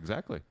 Yeah,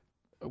 exactly.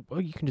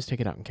 Well, you can just take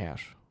it out in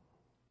cash.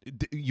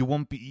 You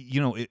won't be,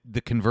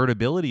 the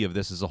convertibility of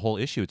this is a whole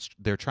issue.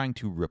 They're trying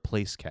to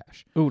replace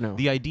cash. Oh, no.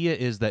 The idea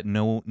is that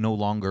no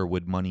longer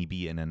would money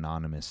be an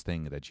anonymous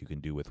thing that you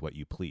can do with what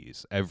you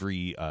please.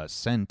 Every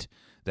cent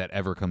that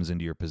ever comes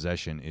into your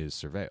possession is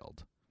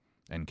surveilled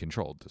and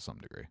controlled to some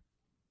degree.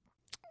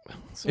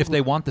 So if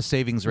they want the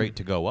savings rate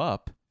to go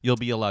up, you'll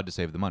be allowed to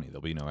save the money.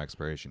 There'll be no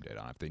expiration date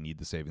on it. If they need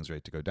the savings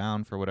rate to go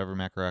down for whatever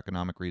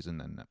macroeconomic reason,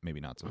 then maybe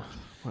not so much.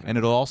 And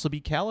it'll also be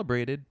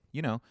calibrated,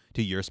 to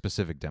your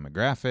specific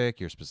demographic,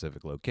 your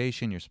specific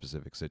location, your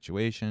specific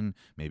situation.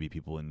 Maybe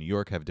people in New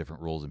York have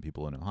different rules than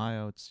people in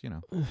Ohio. It's,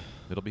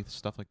 it'll be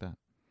stuff like that.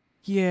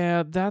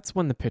 Yeah, that's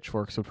when the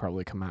pitchforks would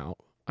probably come out.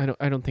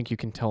 I don't think you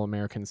can tell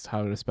Americans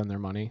how to spend their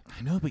money.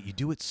 I know, but you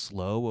do it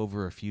slow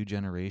over a few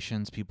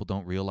generations. People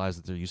don't realize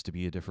that there used to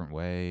be a different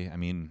way. I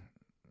mean,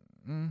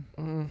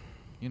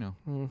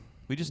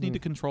 we just need to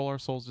control our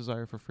soul's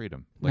desire for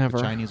freedom. Like Never.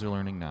 The Chinese are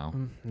learning now.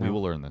 No. We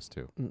will learn this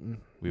too.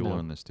 We will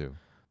learn this too.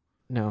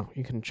 No,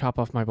 you can chop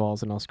off my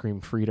balls and I'll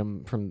scream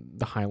freedom from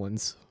the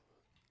Highlands.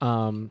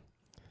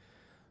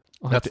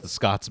 That's the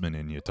Scotsman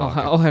in you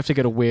talking. I'll have to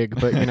get a wig,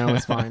 but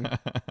it's fine.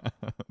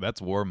 That's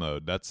war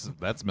mode. That's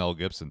Mel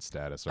Gibson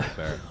status right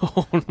there.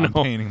 Oh, no. I'm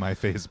painting my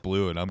face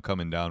blue and I'm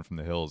coming down from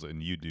the hills,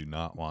 and you do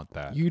not want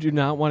that. You do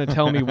not want to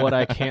tell me what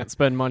I can't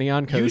spend money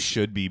on. You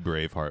should be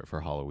Braveheart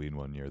for Halloween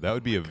one year. That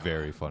would be a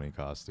very funny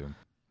costume.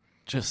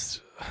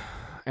 Just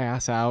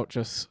ass out.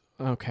 Just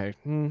okay.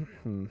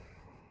 Mm-hmm.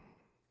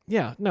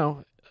 Yeah.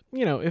 No.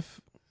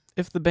 If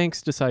the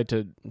banks decide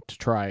to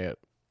try it,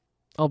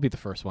 I'll be the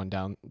first one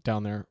down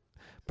there.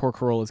 Poor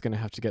Corolla's going to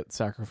have to get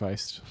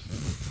sacrificed.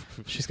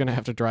 She's going to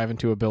have to drive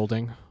into a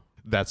building.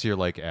 That's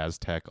your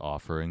Aztec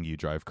offering. You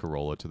drive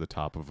Corolla to the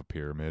top of a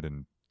pyramid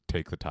and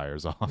take the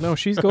tires off. No,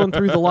 she's going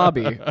through the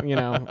lobby,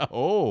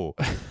 Oh,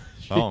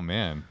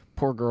 man.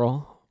 Poor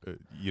girl.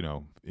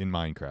 In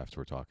Minecraft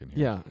we're talking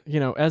here.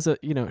 Yeah. As a,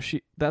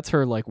 that's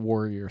her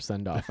warrior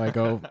send off. I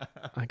go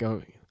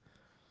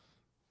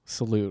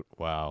salute.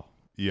 Wow.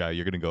 Yeah.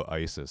 You're going to go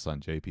ISIS on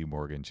JP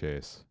Morgan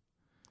Chase.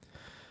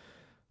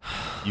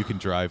 You can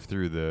drive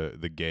through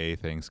the gay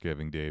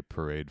Thanksgiving Day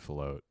parade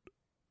float.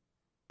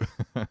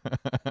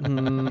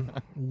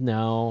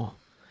 No.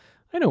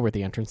 I know where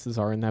the entrances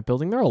are in that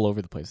building. They're all over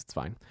the place. It's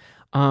fine.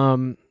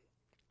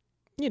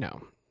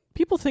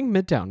 People think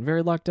Midtown,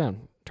 very locked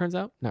down. Turns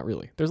out, not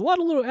really. There's a lot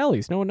of little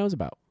alleys no one knows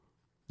about.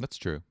 That's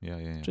true.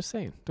 Yeah. Just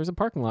saying. There's a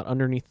parking lot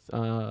underneath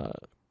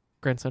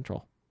Grand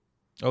Central.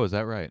 Oh, is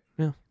that right?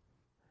 Yeah.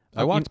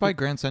 I walked by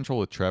Grand Central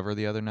with Trevor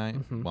the other night,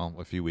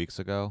 a few weeks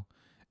ago.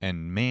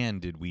 And man,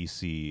 did we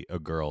see a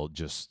girl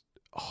just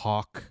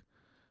hawk,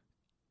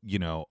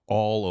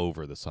 all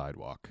over the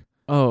sidewalk.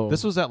 Oh.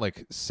 This was at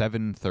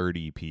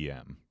 7:30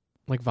 p.m.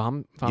 Like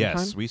vom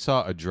Yes, time? we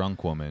saw a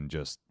drunk woman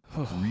just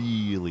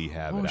really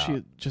have it out.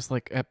 She just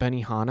at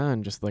Benihana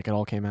and just it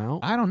all came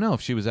out? I don't know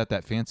if she was at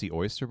that fancy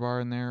oyster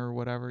bar in there or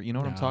whatever. You know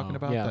what I'm talking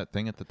about? Yeah. That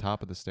thing at the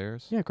top of the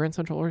stairs? Yeah, Grand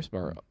Central Oyster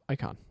Bar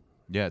icon.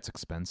 Yeah, it's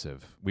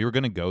expensive. We were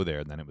going to go there,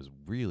 and then it was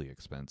really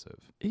expensive.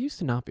 It used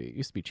to not be. It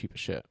used to be cheap as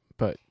shit.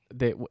 But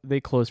they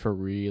closed for a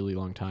really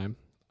long time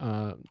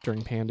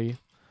during Pandy.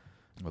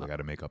 Well, they got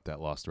to make up that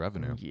lost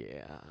revenue.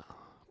 Yeah.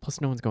 Plus,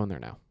 no one's going there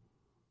now.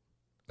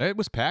 It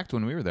was packed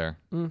when we were there.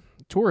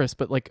 Tourists,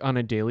 but on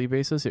a daily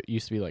basis, it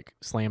used to be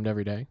slammed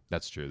every day.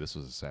 That's true. This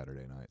was a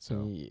Saturday night,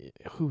 so yeah.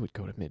 Who would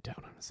go to Midtown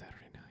on a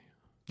Saturday night?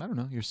 I don't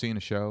know. You're seeing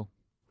a show.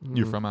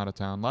 You're from out of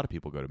town. A lot of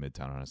people go to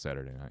Midtown on a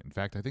Saturday night. In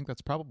fact, I think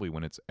that's probably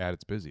when it's at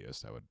its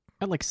busiest.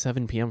 At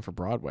 7 p.m. for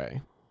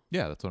Broadway.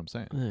 Yeah, that's what I'm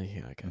saying.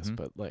 Yeah, I guess,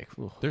 but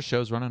ugh. There's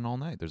shows running all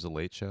night. There's a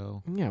late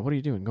show. Yeah, what are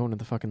you doing? Going to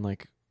the fucking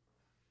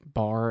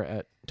bar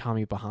at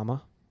Tommy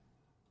Bahama?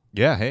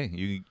 Yeah, hey,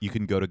 you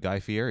can go to Guy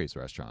Fieri's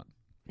restaurant.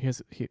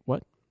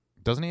 What?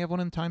 Doesn't he have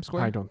one in Times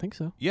Square? I don't think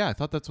so. Yeah, I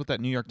thought that's what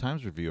that New York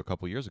Times review a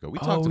couple years ago. We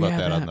talked about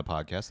that on the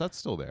podcast. That's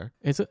still there.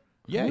 Is it?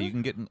 Yeah, you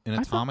can get an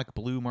atomic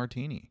blue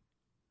martini.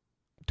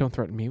 Don't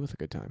threaten me with a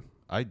good time.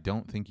 I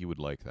don't think you would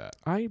like that.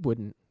 I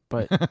wouldn't,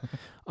 but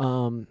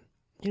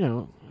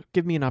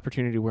give me an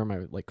opportunity to wear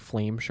my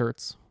flame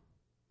shirts.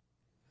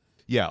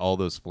 Yeah, all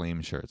those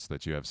flame shirts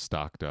that you have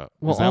stocked up.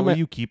 Well, is that what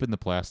you keep in the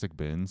plastic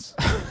bins?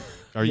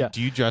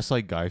 Do you dress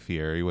like Guy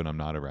Fieri when I'm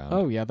not around?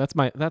 Oh yeah, that's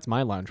my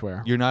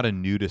loungewear. You're not a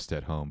nudist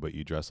at home, but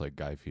you dress like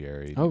Guy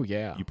Fieri. Oh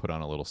yeah. You put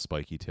on a little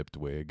spiky tipped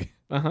wig.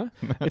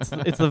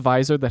 It's the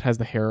visor that has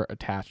the hair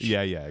attached.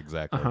 Yeah,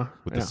 exactly.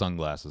 With the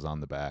sunglasses on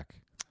the back.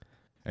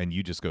 And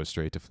you just go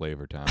straight to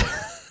Flavor Town.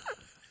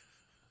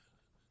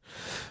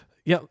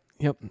 Yep.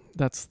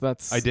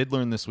 That's. I did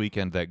learn this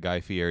weekend that Guy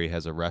Fieri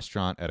has a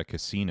restaurant at a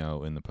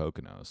casino in the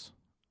Poconos.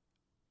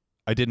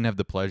 I didn't have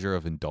the pleasure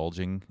of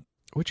indulging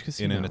Which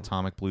casino? in an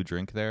atomic blue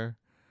drink there.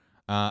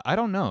 I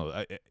don't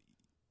know.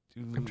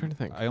 I'm trying to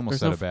think. I almost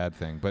said a bad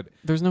thing, but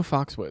there's no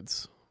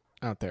Foxwoods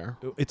out there.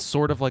 It's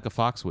sort of like a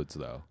Foxwoods,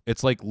 though.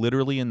 It's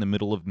literally in the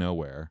middle of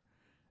nowhere,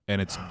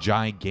 and it's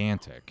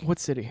gigantic. What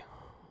city?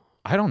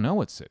 I don't know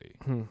what city.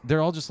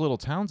 They're all just little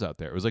towns out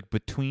there. It was like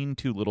between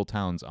two little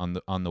towns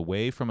on the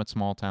way from a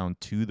small town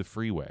to the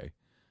freeway.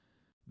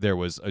 There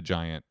was a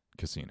giant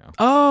casino.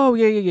 Oh,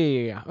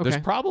 yeah. Okay.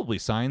 There's probably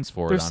signs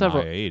for There's it on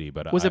several. I-80,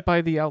 but was it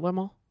by the Outlet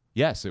Mall?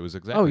 Yes, it was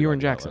exactly. Oh, you were by in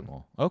the Outlet Jackson.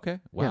 Mall. Okay,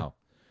 wow. Yeah.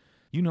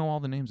 You know all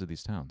the names of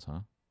these towns,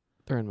 huh?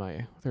 They're in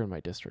my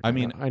district. I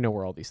mean, I know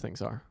where all these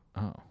things are.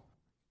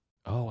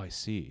 Oh, I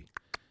see.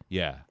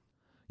 Yeah.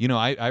 You know,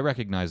 I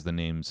recognize the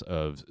names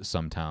of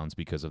some towns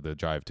because of the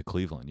drive to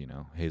Cleveland, you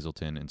know,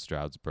 Hazleton and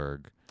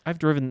Stroudsburg. I've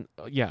driven,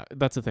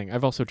 that's the thing.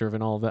 I've also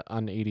driven all of that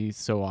on 80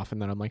 so often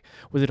that I'm like,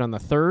 was it on the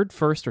third,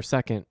 first, or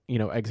second,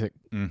 exit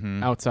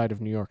outside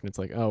of New York? And it's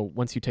like, oh,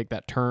 once you take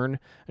that turn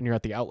and you're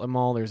at the Outlet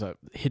Mall, there's a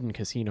hidden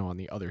casino on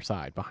the other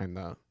side behind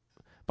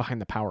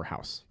the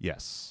powerhouse.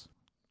 Yes.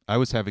 I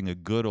was having a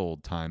good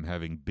old time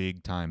having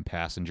big time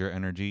passenger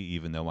energy,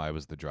 even though I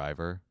was the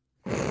driver.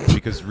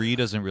 Because Ree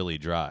doesn't really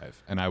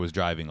drive, and I was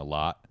driving a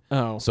lot.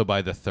 Oh. So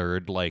by the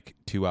third,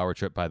 2-hour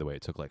trip, by the way,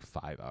 it took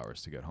 5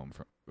 hours to get home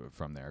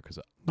from there, because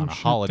on a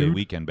holiday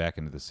weekend back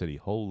into the city,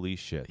 holy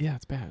shit. Yeah,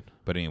 it's bad.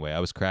 But anyway, I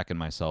was cracking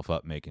myself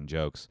up making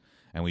jokes,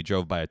 and we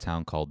drove by a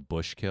town called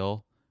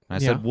Bushkill. And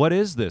I said, what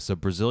is this, a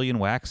Brazilian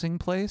waxing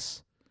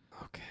place?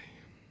 Okay.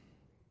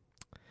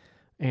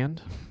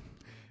 And?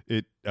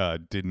 It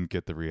didn't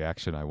get the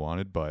reaction I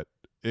wanted, but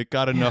it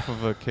got enough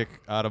of a kick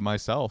out of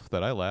myself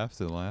that I laughed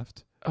and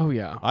laughed. Oh,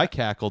 yeah. I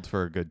cackled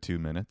for a good 2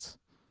 minutes.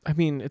 I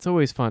mean, it's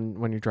always fun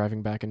when you're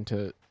driving back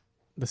into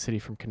the city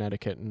from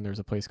Connecticut and there's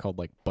a place called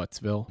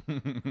Buttsville.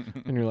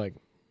 And you're like,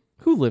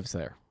 who lives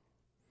there?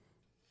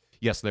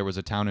 Yes, there was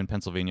a town in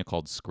Pennsylvania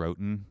called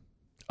Scroton.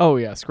 Oh,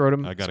 yeah.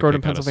 Scrotum. I got Scrotum,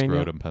 a kick Pennsylvania. Out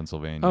of Scrotum,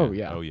 Pennsylvania. Oh,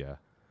 yeah. Oh, yeah.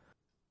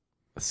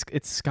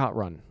 It's Scott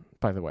Run,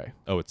 by the way.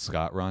 Oh, it's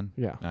Scott Run?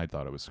 Yeah. I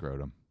thought it was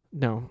Scrotum.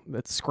 No,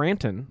 that's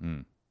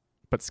Scranton,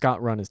 but Scott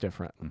Run is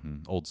different. Mm-hmm.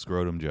 Old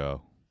Scrotum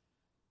Joe.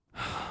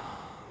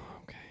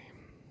 Okay.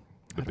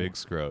 The big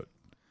scrot.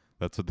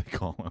 That's what they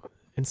call him.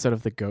 Instead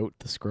of the goat,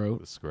 the scrot.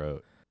 The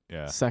scrot.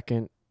 Yeah.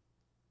 Second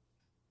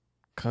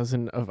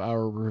cousin of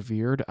our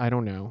revered. I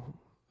don't know.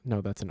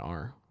 No, that's an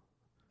R.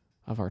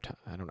 Of our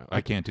I don't know. I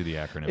can't do the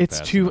acronym. It's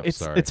fast two.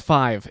 enough, It's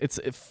 5. It's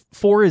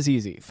 4 is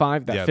easy.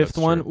 5. That fifth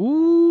one. True.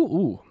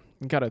 Ooh.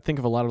 You got to think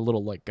of a lot of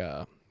little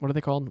what are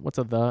they called? What's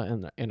a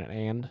the and an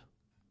and?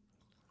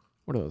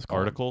 What are those called?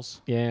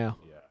 Articles? Yeah.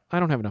 I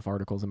don't have enough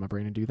articles in my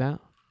brain to do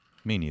that.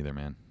 Me neither,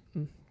 man.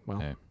 Well.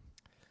 Hey.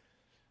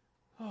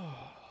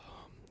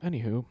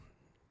 Anywho.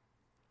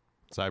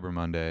 Cyber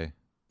Monday.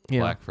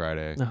 Yeah. Black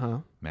Friday. Uh-huh.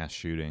 Mass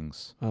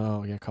shootings.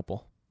 Oh, yeah, a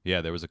couple.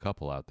 Yeah, there was a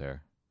couple out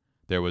there.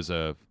 There was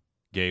a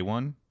gay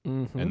one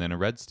and then a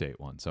red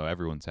state one, so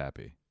everyone's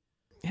happy.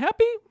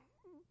 Happy?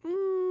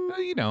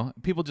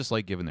 People just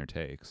like giving their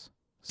takes.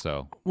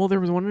 So. Well, there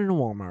was one in a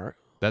Walmart.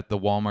 The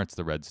Walmart's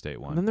the red state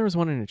one. And then there was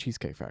one in a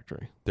Cheesecake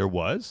Factory. There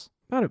was?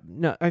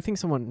 No, I think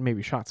someone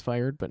maybe shots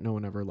fired, but no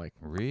one ever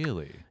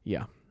Really?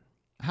 Yeah.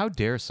 How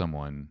dare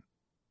someone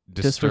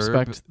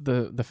disrespect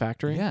the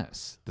factory?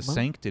 Yes, the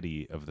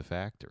sanctity of the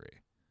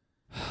factory.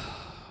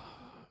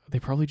 They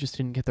probably just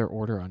didn't get their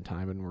order on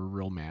time and were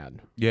real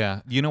mad. Yeah,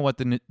 you know what?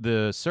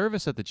 The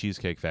service at the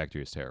Cheesecake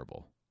Factory is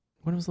terrible.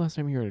 When was the last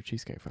time you were at a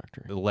Cheesecake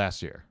Factory?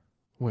 Last year.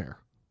 Where?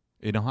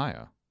 In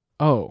Ohio.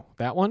 Oh,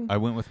 that one? I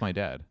went with my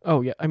dad.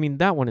 Oh, yeah. I mean,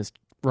 that one is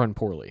run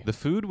poorly. The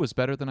food was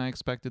better than I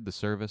expected. The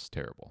service,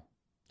 terrible.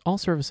 All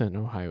service in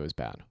Ohio is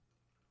bad.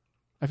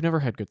 I've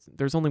never had good...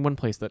 There's only one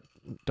place that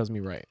does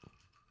me right.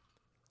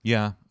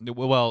 Yeah.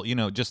 Well,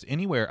 just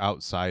anywhere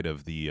outside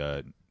of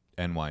the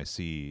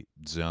NYC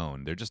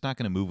zone, they're just not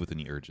going to move with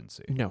any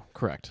urgency. No,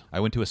 correct. I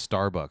went to a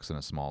Starbucks in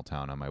a small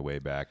town on my way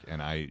back,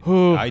 and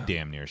I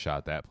damn near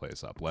shot that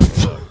place up.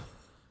 Let's go.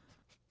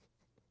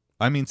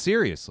 I mean,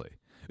 seriously.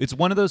 It's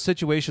one of those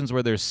situations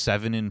where there's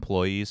 7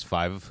 employees,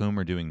 5 of whom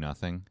are doing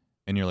nothing.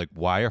 And you're like,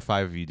 why are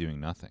 5 of you doing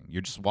nothing?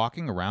 You're just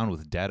walking around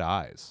with dead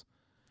eyes.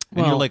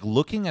 And you're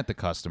looking at the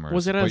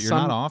customers, but you're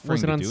not offering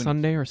to do anything. Was it on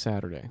Sunday or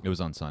Saturday? It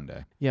was on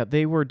Sunday. Yeah,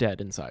 they were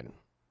dead inside.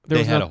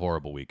 They had a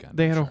horrible weekend.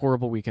 They had a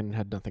horrible weekend and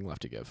had nothing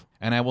left to give.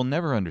 And I will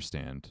never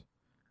understand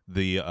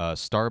the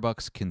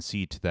Starbucks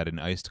conceit that an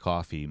iced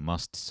coffee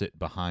must sit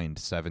behind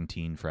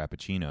 17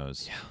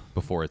 Frappuccinos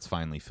before it's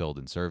finally filled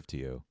and served to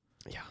you.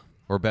 Yeah.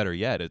 Or better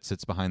yet, it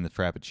sits behind the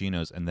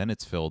Frappuccinos and then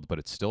it's filled, but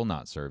it's still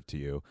not served to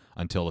you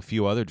until a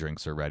few other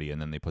drinks are ready,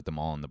 and then they put them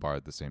all in the bar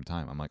at the same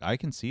time. I'm like, I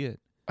can see it.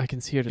 I can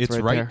see it. It's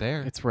right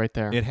there. It's right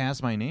there. It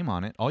has my name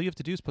on it. All you have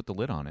to do is put the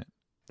lid on it.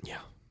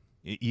 Yeah.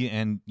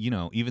 And,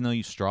 even though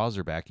your straws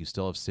are back, you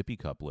still have sippy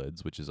cup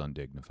lids, which is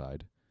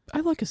undignified. I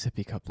like a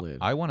sippy cup lid.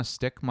 I want to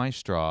stick my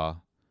straw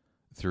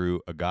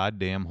through a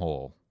goddamn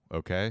hole,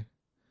 okay?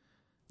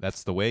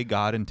 That's the way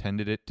God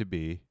intended it to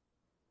be.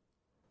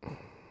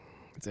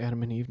 It's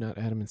Adam and Eve, not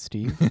Adam and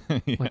Steve.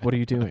 Yeah. Like, what are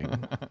you doing?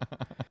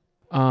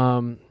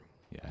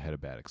 Yeah, I had a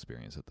bad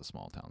experience at the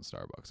small town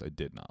Starbucks. I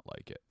did not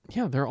like it.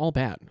 Yeah, they're all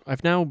bad.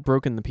 I've now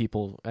broken the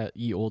people at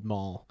Ye Old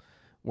Mall,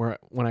 where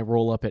when I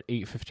roll up at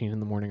 8:15 in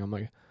the morning, I'm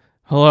like,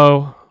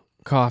 "Hello,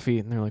 coffee,"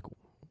 and they're like,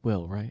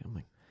 "Will, right?" I'm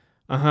like,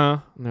 "Uh-huh,"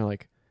 and they're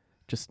like,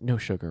 just no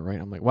sugar,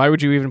 right? I'm like, why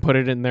would you even put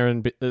it in there?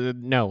 And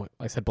no,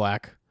 I said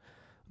black.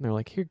 And they're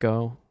like, here you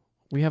go.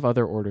 We have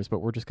other orders, but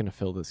we're just going to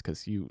fill this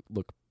because you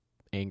look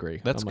angry.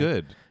 That's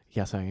good. Like,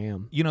 yes, I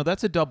am.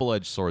 That's a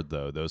double-edged sword,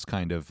 though. Those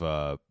kind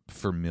of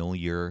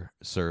familiar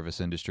service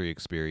industry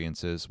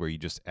experiences where you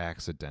just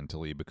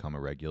accidentally become a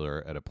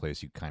regular at a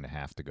place you kind of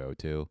have to go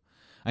to.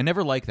 I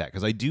never like that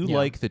because I do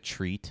like the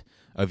treat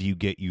of you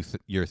get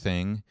your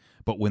thing,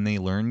 but when they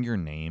learn your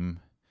name,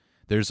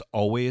 there's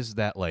always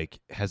that like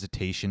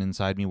hesitation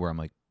inside me where I'm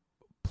like,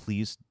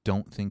 please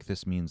don't think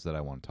this means that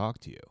I want to talk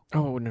to you.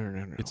 Oh,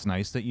 no. It's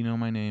nice that you know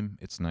my name.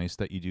 It's nice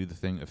that you do the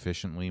thing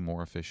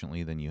more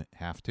efficiently than you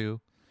have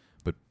to.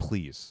 But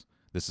please,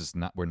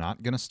 we're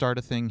not going to start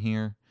a thing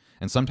here.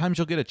 And sometimes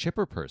you'll get a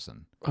chipper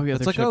person. Oh, yeah.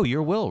 It's like, oh,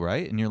 you're Will,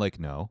 right? And you're like,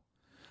 no.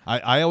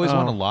 I always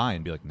want to lie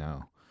and be like,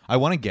 no. I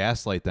want to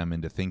gaslight them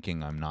into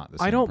thinking I'm not the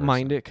same I don't person.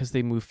 mind it because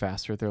they move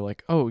faster. They're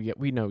like, oh, yeah,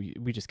 we know.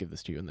 We just give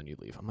this to you and then you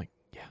leave. I'm like,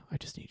 yeah, I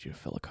just need you to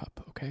fill a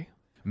cup, okay?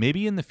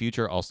 Maybe in the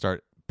future I'll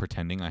start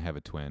pretending I have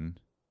a twin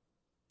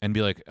and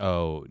be like,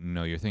 oh,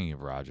 no, you're thinking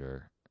of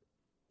Roger.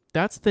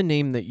 That's the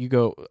name that you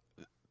go...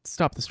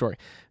 Stop the story.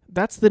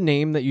 That's the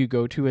name that you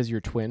go to as your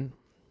twin?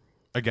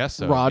 I guess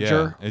so.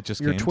 Roger. Yeah, it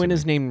just your twin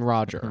is named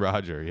Roger.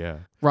 Roger, yeah.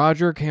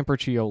 Roger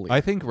Campercioli. I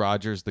think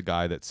Roger's the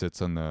guy that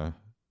sits in the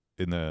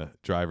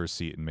driver's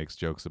seat and makes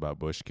jokes about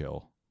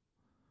Bushkill.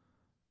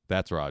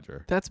 That's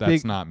Roger. That's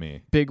not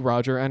me. Big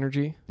Roger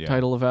energy. Yeah.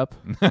 Title of ep.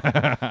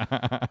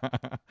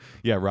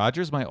 Yeah,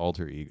 Roger's my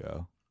alter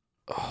ego.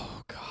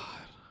 Oh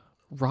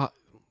God.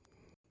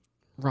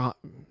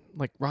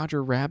 Like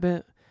Roger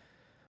Rabbit?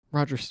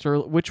 Roger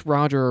Sterling. Which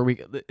Roger are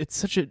we? It's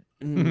such a.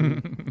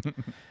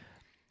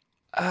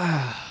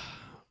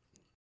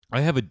 I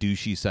have a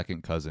douchey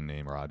second cousin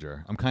named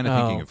Roger. I'm kind of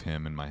thinking of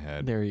him in my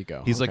head. There you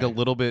go. He's like a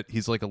little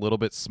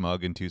bit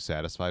smug and too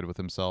satisfied with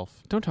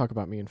himself. Don't talk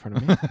about me in front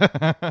of me.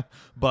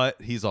 But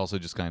he's also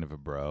just kind of a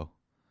bro.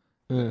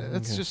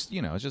 It's okay. just,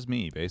 it's just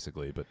me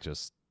basically, but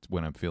just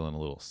when I'm feeling a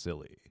little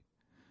silly.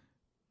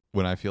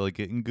 When I feel like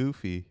getting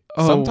goofy.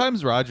 Oh.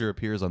 Sometimes Roger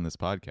appears on this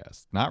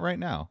podcast. Not right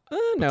now.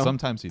 No. But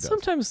sometimes he does.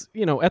 Sometimes,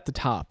 at the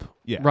top,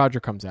 Roger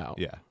comes out.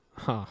 Yeah.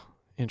 Huh.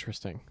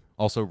 Interesting.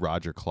 Also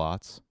Roger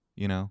Klotz,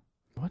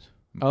 What?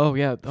 Oh,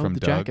 yeah. Oh, from the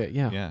Doug. jacket.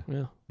 Yeah.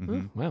 Mm-hmm.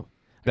 Oh, wow.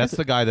 That's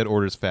the guy that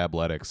orders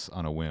Fabletics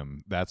on a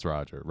whim. That's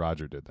Roger.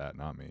 Roger did that,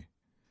 not me.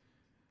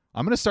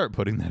 I'm going to start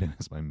putting that in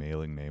as my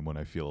mailing name when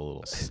I feel a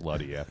little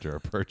slutty after a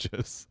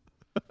purchase.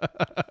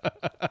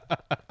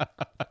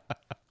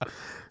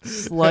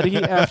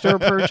 Slutty after a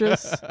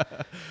purchase?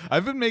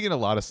 I've been making a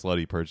lot of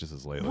slutty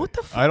purchases lately. What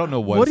the I don't know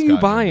what are you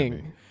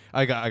buying?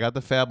 I got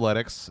the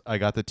Fabletics. I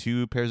got the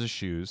 2 pairs of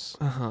shoes.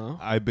 Uh-huh.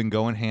 I've been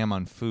going ham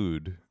on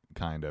food,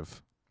 kind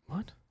of.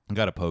 What? I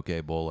got a poke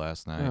bowl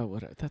last night. Oh,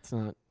 that's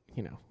not,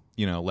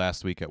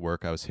 Last week at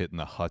work I was hitting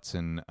the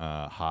Hudson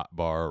hot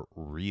bar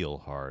real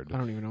hard. I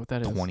don't even know what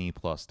that is.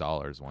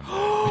 $20+ one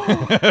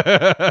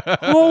day.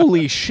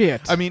 Holy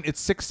shit. I mean,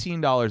 it's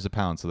 $16 a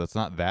pound, so that's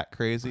not that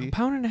crazy. A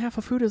pound and a half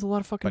of food is a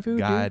lot of fucking food,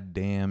 God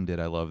damn did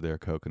I love their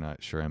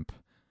coconut shrimp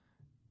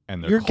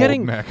and their You're cold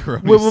getting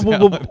macaroni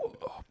salad.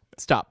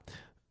 Stop.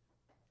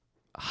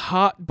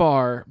 Hot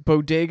bar,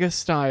 bodega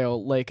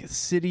style, like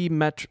city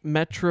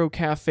metro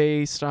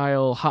cafe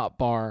style hot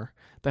bar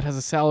that has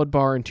a salad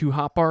bar and 2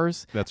 hot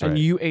bars. That's right. And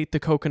you ate the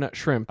coconut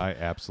shrimp. I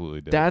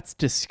absolutely did. That's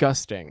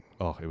disgusting.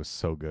 Oh, it was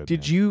so good.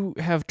 Did you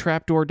have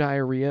trapdoor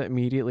diarrhea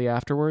immediately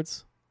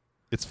afterwards?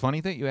 It's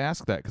funny that you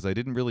ask that because I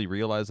didn't really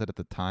realize that at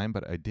the time,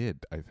 but I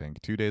did, I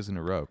think, 2 days in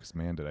a row because,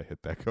 man, did I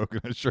hit that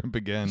coconut shrimp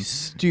again.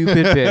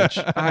 Stupid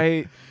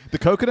bitch. The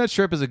coconut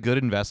shrimp is a good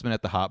investment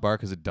at the hot bar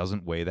because it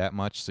doesn't weigh that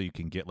much, so you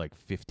can get like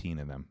 15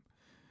 of them.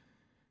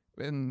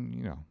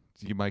 And,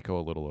 you might go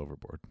a little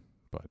overboard,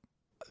 but...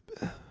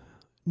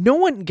 No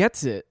one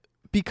gets it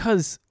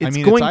because it's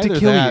it's going either to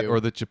kill that you. or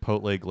the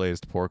Chipotle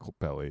glazed pork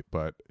belly,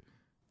 but...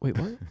 Wait,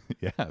 what?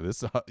 Yeah,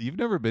 you've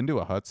never been to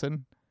a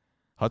Hudson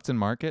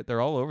Market?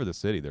 They're all over the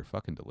city. They're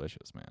fucking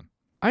delicious, man.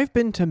 I've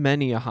been to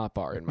many a hot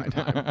bar in my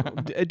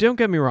time. Don't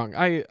get me wrong.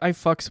 I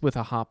fucks with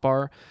a hot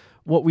bar.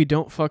 What we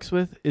don't fucks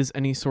with is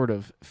any sort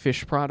of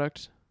fish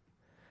product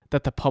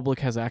that the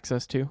public has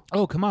access to.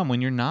 Oh, come on.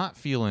 When you're not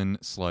feeling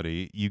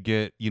slutty, you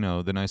get,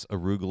 the nice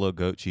arugula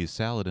goat cheese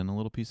salad and a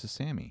little piece of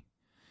Sammy.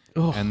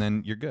 Ugh. And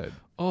then you're good.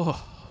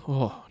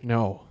 Oh,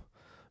 no,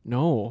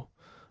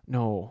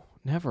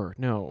 never,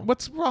 no.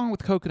 What's wrong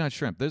with coconut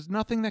shrimp? There's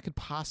nothing that could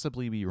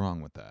possibly be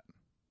wrong with that.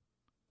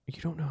 You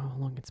don't know how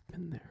long it's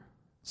been there.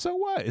 So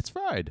what? It's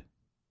fried.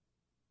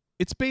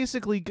 It's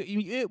basically,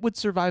 it would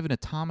survive an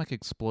atomic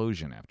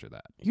explosion after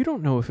that. You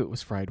don't know if it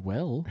was fried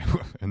well.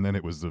 And then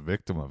it was the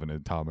victim of an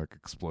atomic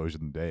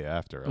explosion the day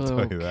after, I'll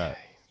tell you that.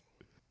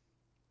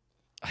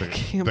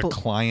 The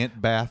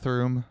client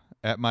bathroom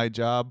at my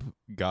job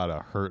got a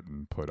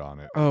hurtin' put on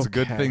it. Okay. It's a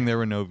good thing there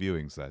were no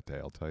viewings that day,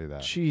 I'll tell you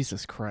that.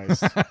 Jesus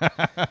Christ.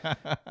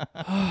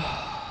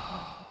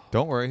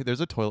 Don't worry,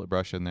 there's a toilet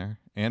brush in there.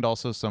 And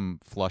also some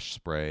flush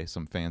spray,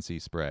 some fancy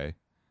spray.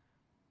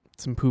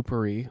 Some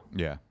poopery.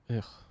 Yeah.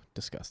 Ugh,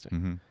 disgusting.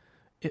 Mm-hmm.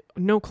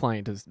 No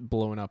client is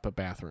blowing up a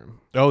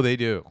bathroom. Oh, they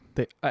do.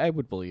 I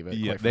would believe it.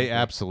 Yeah, they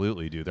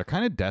absolutely do. They're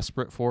kind of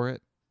desperate for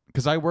it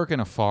because I work in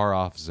a far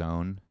off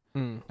zone,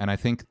 and I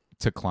think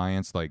to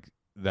clients like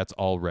that's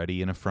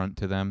already an affront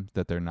to them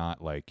that they're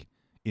not like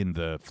in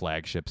the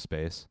flagship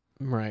space.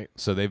 Right.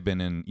 So they've been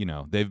in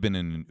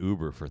an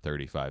Uber for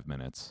 35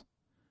 minutes,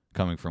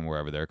 coming from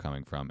wherever they're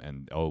coming from,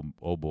 and oh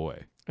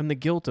boy. And the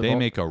guilt of they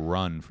make a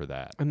run for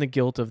that. And the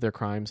guilt of their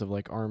crimes of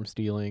like arms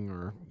dealing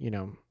or,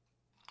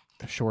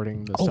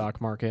 shorting the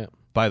stock market.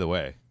 By the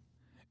way,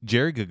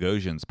 Jerry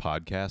Gagosian's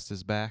podcast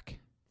is back.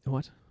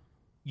 What?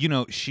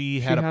 She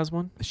has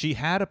one? She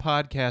had a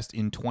podcast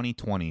in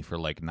 2020 for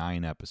like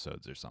 9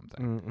 episodes or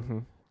something. Mm-hmm.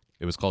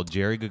 It was called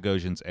Jerry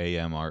Gagosian's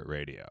AM Art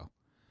Radio.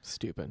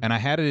 Stupid. And I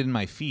had it in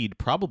my feed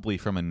probably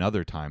from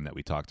another time that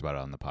we talked about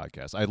it on the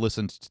podcast. I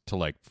listened to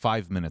like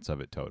 5 minutes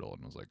of it total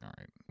and was like, all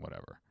right,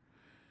 whatever.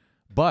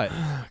 But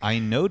I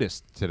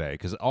noticed today,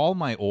 because all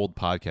my old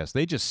podcasts,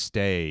 they just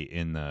stay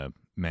in the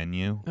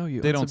menu. Oh,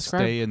 they don't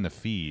stay in the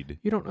feed.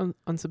 You don't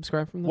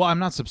unsubscribe from them? Well, I'm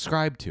not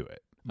subscribed to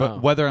it.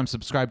 But whether I'm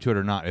subscribed to it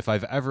or not, if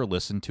I've ever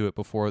listened to it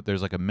before,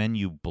 there's like a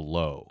menu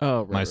below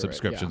my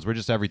subscriptions where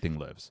just everything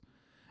lives.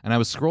 And I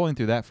was scrolling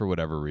through that for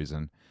whatever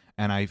reason,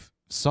 and I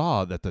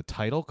saw that the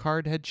title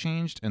card had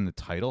changed and the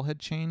title had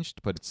changed,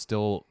 but it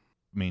still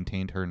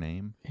maintained her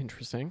name.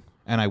 Interesting.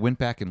 And I went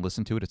back and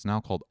listened to it. It's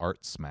now called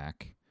Art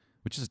Smack,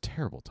 which is a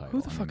terrible title.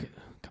 Who the fuck?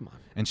 Come on.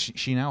 And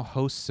she now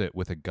hosts it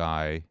with a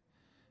guy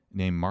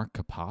named Mark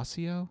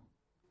Capaccio.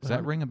 Does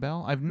that ring a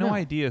bell? I have no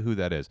idea who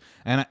that is.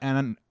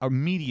 And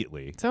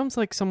immediately... Sounds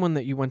like someone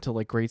that you went to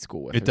like grade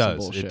school with. It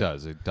does.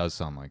 It does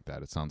sound like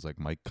that. It sounds like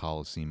Mike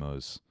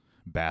Colosimo's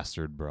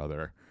bastard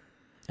brother.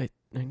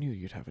 I knew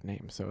you'd have a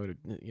name, so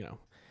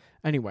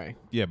Anyway.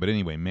 Yeah, but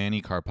anyway,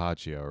 Manny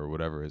Carpaccio or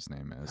whatever his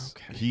name is.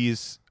 Okay.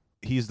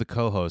 He's the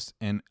co-host,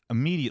 and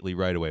immediately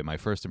right away, my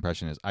first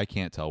impression is I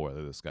can't tell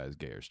whether this guy's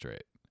gay or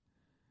straight.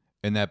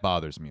 And that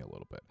bothers me a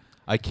little bit.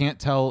 I can't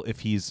tell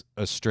if he's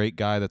a straight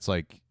guy that's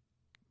like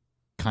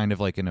kind of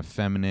like an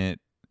effeminate,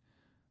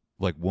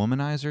 like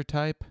womanizer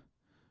type,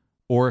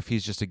 or if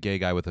he's just a gay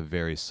guy with a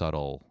very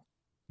subtle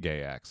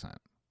gay accent.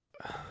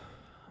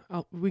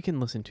 We can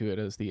listen to it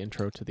as the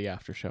intro to the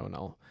after show, and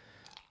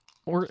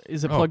or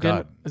is it plugged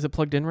in? Is it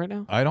plugged in right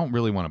now? I don't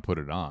really want to put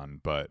it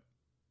on, but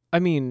I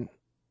mean,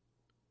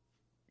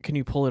 can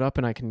you pull it up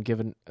and I can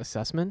give an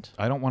assessment?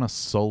 I don't want to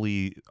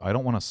sully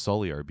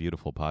our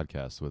beautiful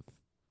podcast with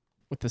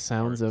the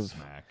sounds of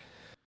smack.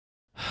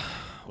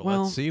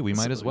 Well, let's see. We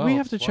might as well. We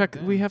have to check.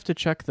 We have to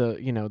check the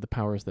the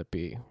powers that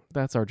be.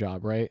 That's our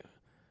job, right?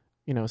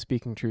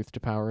 Speaking truth to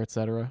power,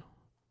 etc.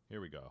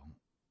 Here we go.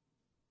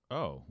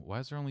 Oh, why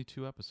is there only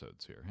 2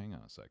 episodes here? Hang on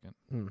a second.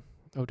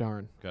 Oh,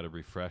 darn. Got to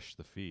refresh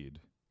the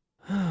feed.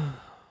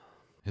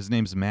 His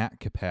name's Matt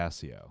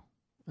Capaccio.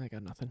 I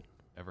got nothing.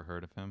 Ever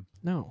heard of him?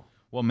 No.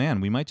 Well,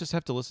 man, we might just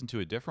have to listen to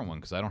a different one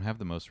because I don't have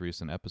the most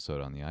recent episode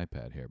on the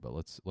iPad here. But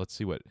let's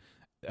see what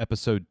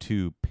episode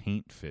 2,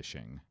 paint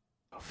fishing.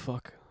 Oh,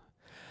 fuck.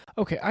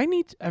 Okay, I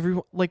need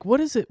everyone. Like, what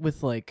is it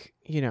with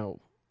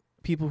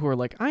people who are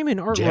like, I'm in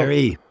art.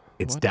 Jerry,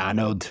 it's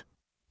Donald.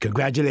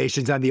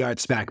 Congratulations on the Art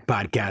Smack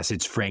podcast.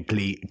 It's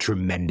frankly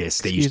tremendous.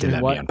 They used to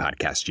let me on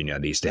podcasts.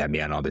 They used to have me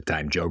on all the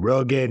time. Joe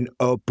Rogan,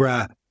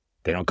 Oprah.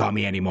 They don't call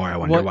me anymore. I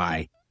wonder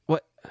why.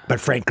 What?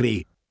 But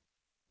frankly,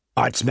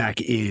 Art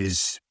Smack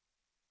is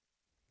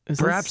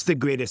perhaps the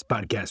greatest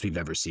podcast we've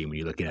ever seen when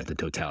you're looking at the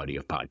totality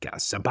of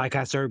podcasts. Some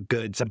podcasts are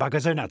good. Some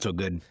podcasts are not so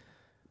good.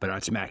 But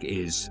Art Smack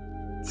is,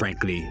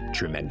 frankly,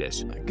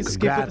 tremendous.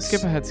 Congrats,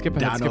 skip ahead.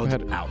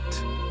 Donald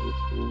out.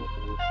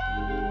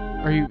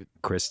 Are you...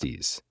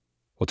 Christie's.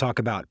 We'll talk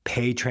about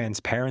pay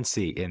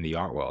transparency in the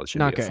art world. It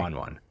should be a fun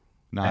one.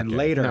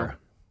 Later,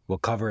 we'll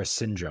cover a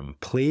syndrome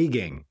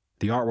plaguing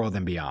the art world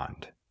and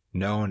beyond,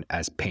 known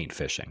as paint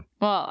fishing.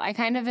 Well, I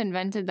kind of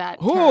invented that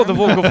term. Oh, the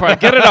vocal fry.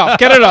 Get it off.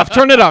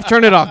 Turn it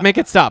off. Make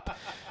it stop.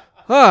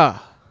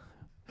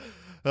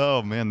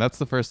 Oh, man, that's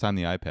the first time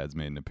the iPad's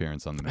made an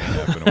appearance on the main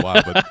app in a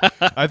while,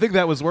 but I think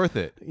that was worth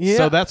it. Yeah.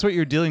 So that's what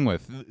you're dealing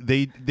with.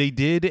 They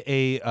did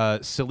a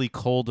silly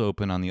cold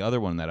open on the other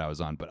one that I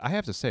was on, but I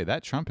have to say,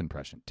 that Trump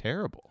impression,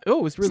 terrible. Oh,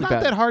 it was really bad. It's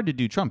not that hard to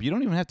do Trump. You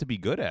don't even have to be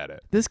good at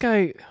it. This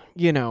guy,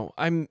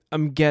 I'm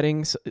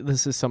getting,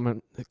 this is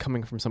someone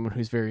coming from someone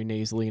who's very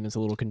nasally and is a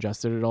little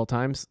congested at all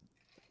times.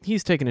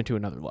 He's taken it to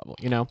another level,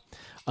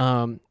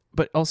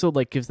 but also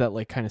gives that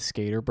kind of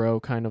skater bro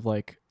kind of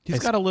He's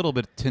got a little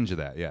bit of tinge of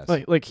that, yes.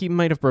 Like he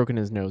might have broken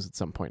his nose at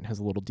some point and has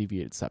a little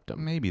deviated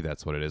septum. Maybe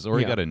that's what it is. Or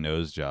he got a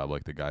nose job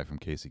like the guy from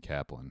Casey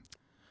Kaplan.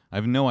 I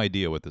have no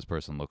idea what this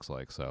person looks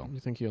like, so.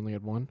 You think he only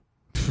had one?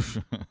 That's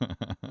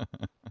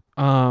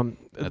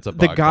a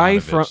the guy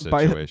from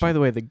situation. by the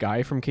way, the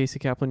guy from Casey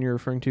Kaplan you're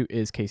referring to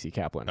is Casey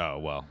Kaplan. Oh,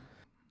 well.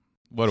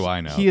 What do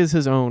I know? He is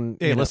his own.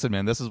 Hey, listen,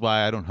 man. This is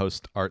why I don't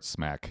host Art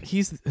Smack.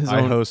 He's his I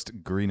own. host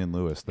Green and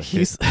Lewis, the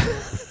hit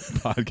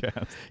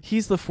podcast.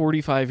 He's the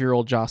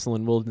 45-year-old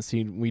Jocelyn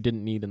Wildenstein we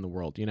didn't need in the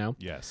world.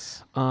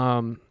 Yes.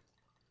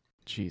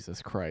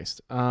 Jesus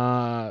Christ.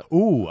 I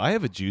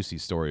have a juicy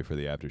story for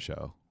the after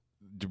show.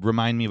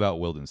 Remind me about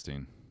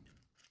Wildenstein.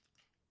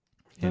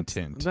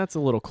 Hint. That's a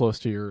little close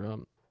to your,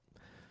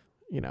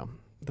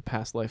 the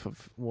past life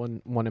of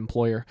one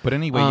employer. But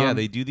anyway,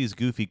 they do these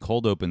goofy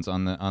cold opens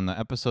on the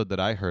episode that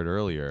I heard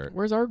earlier.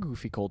 Where's our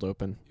goofy cold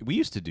open? We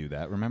used to do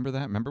that. Remember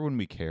that? Remember when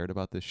we cared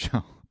about this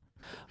show?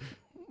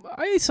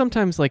 I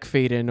sometimes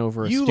fade in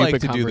over a stupid conversation. You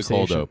like to do the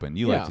cold open.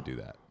 You like to do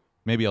that.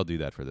 Maybe I'll do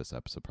that for this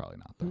episode. Probably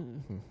not, though.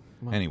 Mm-hmm.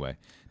 Well, anyway,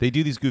 they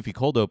do these goofy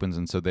cold opens,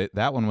 and so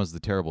that one was the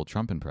terrible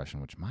Trump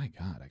impression, which, my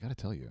God, I got to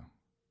tell you.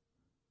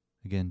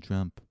 Again,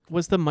 Trump.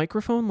 Was the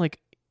microphone,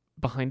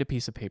 behind a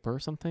piece of paper or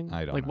something?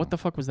 I don't know. What the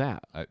fuck was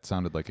that? It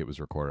sounded like it was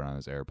recorded on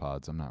his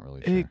AirPods. I'm not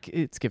really sure.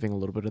 It's giving a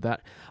little bit of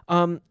that.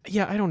 I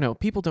don't know.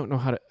 People don't know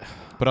how to...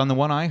 But on the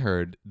one I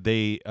heard,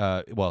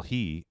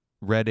 he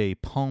read a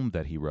poem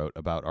that he wrote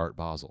about Art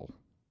Basel.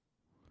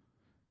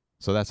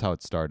 So that's how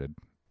it started.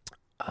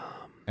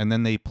 And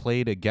then they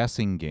played a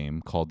guessing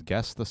game called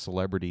Guess the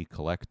Celebrity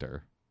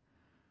Collector,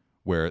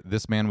 where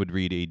this man would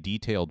read a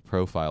detailed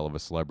profile of a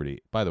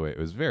celebrity. By the way, it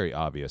was very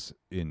obvious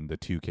in the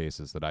two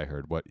cases that I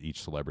heard what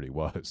each celebrity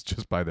was,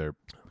 just by their,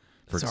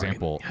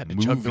 example,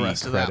 movie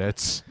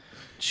credits.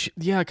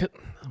 Yeah.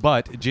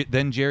 But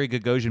then Jerry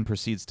Gagosian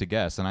proceeds to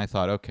guess, and I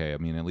thought, okay,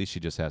 at least she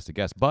just has to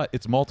guess. But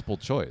it's multiple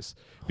choice,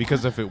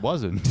 because if it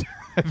wasn't,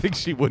 I think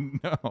she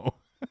wouldn't know.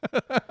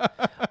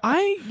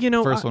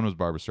 First one was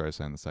Barbra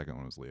Streisand, the second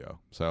one was Leo.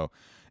 So,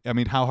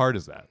 how hard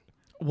is that?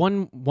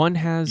 One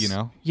has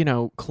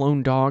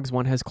cloned dogs,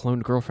 one has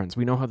cloned girlfriends.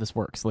 We know how this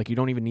works. You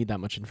don't even need that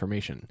much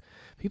information.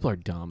 People are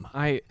dumb.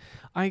 I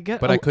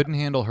get. But I couldn't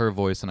handle her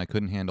voice, and I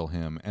couldn't handle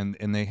him,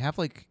 and they have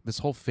this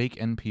whole fake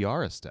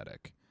NPR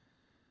aesthetic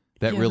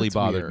that really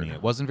bothered me.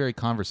 It wasn't very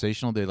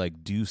conversational. They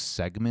do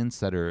segments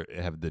that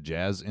have the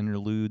jazz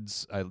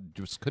interludes. I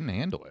just couldn't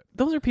handle it.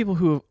 Those are people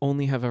who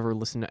only have ever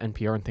listened to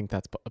NPR and think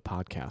that's a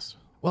podcast.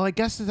 Well, I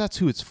guess that's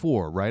who it's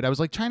for, right? I was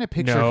trying to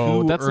picture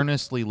who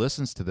earnestly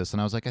listens to this,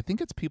 and I was I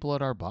think it's people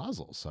at Art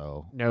Basel.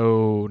 So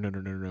no.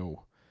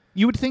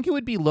 You would think it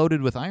would be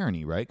loaded with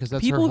irony, right? Because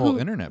that's people her whole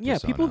internet persona.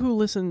 Yeah, people who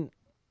listen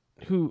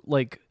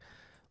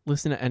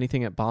to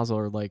anything at Basel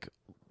are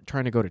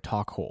trying to go to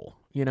Talkhole.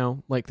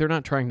 They're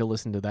not trying to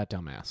listen to that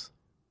dumbass.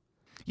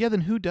 Yeah,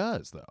 then who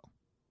does though?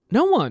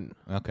 No one.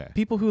 Okay.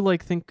 People who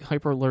think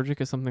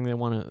hyperallergic is something they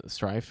want to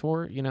strive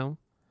for.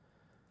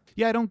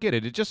 Yeah, I don't get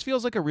it. It just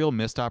feels like a real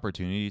missed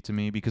opportunity to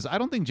me, because I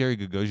don't think Jerry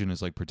Gagosian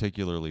is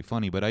particularly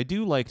funny, but I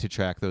do like to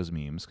track those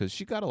memes because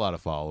she got a lot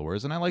of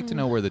followers, and I like to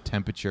know where the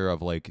temperature of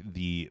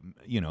the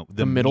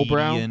middle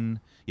brow.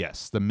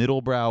 Yes, the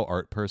middle brow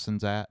art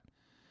person's at.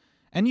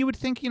 And you would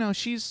think,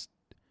 she's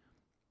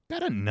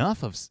got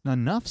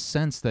enough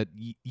sense that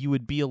you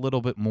would be a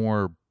little bit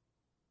more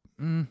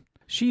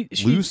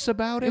loose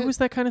about it. It was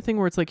that kind of thing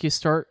where it's you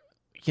start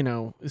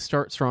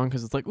strong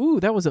because it's ooh,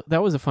 that was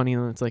a funny,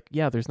 and it's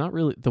there's not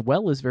really, the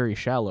well is very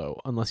shallow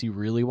unless you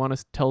really want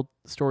to tell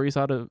stories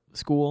out of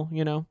school,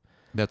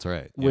 That's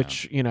right.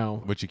 Which,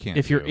 which you can't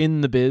if you're in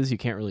the biz, you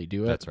can't really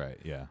do it. That's right.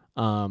 Yeah.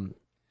 And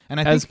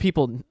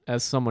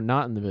as someone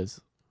not in the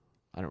biz,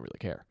 I don't really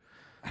care.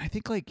 I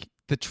think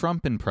the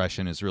Trump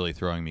impression is really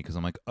throwing me, because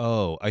I'm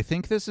I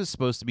think this is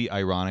supposed to be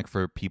ironic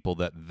for people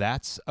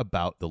that's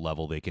about the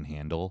level they can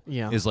handle.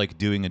 Yeah. Is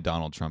doing a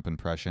Donald Trump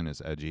impression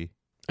is edgy.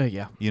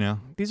 Yeah.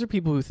 These are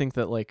people who think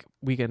that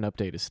Weekend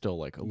Update is still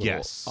a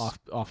little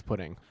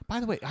off-putting. By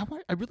the way,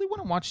 I really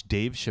want to watch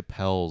Dave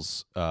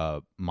Chappelle's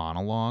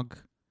monologue.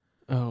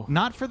 Oh.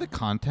 Not for the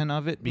content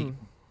of it,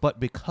 but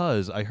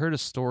because I heard a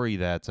story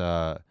that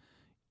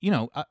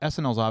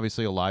SNL's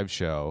obviously a live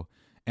show,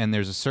 and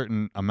there's a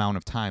certain amount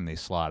of time they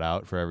slot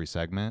out for every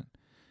segment.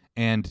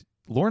 And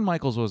Lorne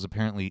Michaels was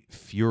apparently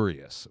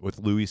furious with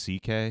Louis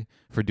C.K.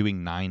 for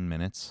doing 9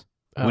 minutes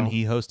when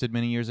he hosted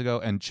many years ago,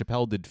 and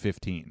Chappelle did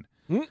 15.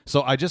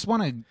 So I just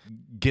want to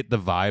get the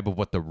vibe of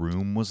what the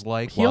room was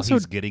like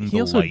he's getting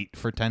the light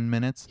for 10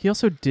 minutes. He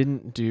also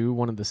didn't do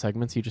one of the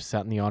segments. He just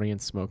sat in the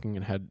audience smoking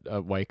and had a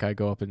white guy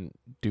go up and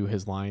do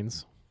his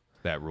lines.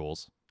 That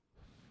rules.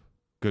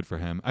 Good for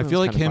him. I feel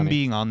like him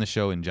being on the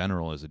show in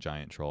general is a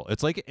giant troll.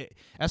 It's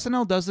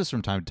SNL does this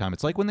from time to time.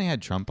 It's when they had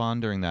Trump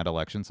on during that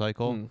election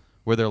cycle,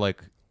 where they're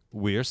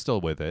we're still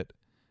with it.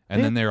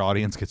 And then their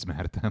audience gets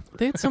mad at them.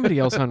 They had somebody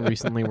else on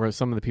recently where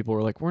some of the people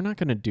were we're not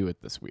going to do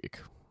it this week.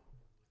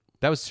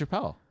 That was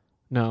Chappelle.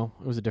 No,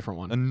 it was a different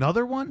one.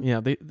 Another one?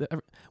 Yeah.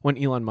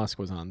 When Elon Musk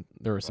was on,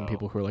 there were some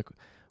people who were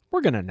we're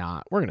going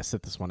to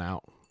sit this one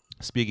out.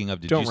 Speaking of,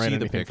 did you see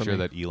the picture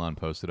that Elon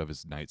posted of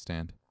his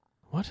nightstand?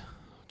 What?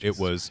 It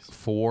was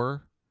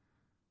 4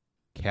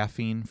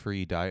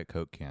 caffeine-free Diet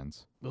Coke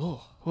cans.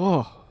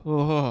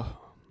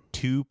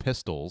 2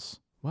 pistols.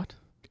 What?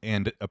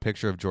 And a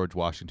picture of George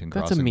Washington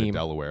crossing the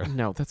Delaware.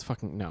 No, that's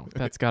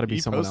got to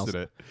be someone else.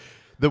 It.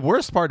 The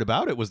worst part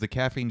about it was the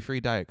caffeine-free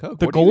Diet Coke.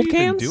 The gold cans? What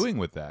are you even doing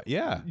with that?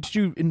 Yeah. Did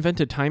you invent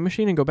a time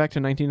machine and go back to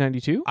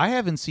 1992? I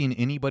haven't seen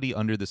anybody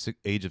under the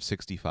age of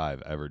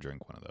 65 ever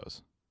drink one of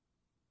those.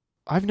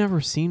 I've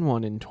never seen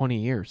one in 20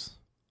 years.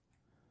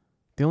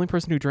 The only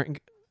person who drank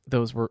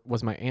those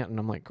was my aunt, and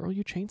I'm girl,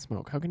 you chain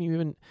smoke. How can you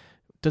even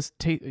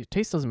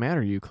taste doesn't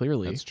matter to you,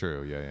 clearly. That's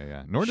true.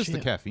 Yeah. Nor does the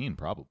caffeine,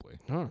 probably.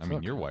 I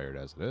mean, you're wired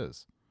as it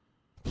is.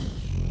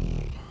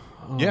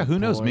 Yeah, who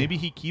knows? Maybe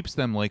he keeps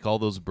them like all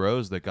those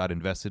bros that got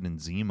invested in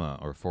Zima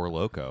or Four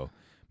Loko.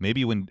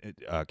 Maybe when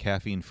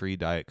caffeine-free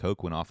Diet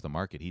Coke went off the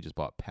market, he just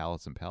bought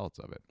pallets and pallets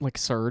of it. Like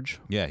Surge?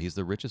 Yeah, he's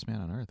the richest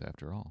man on earth,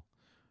 after all.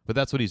 But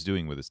that's what he's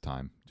doing with his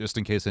time, just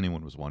in case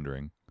anyone was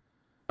wondering.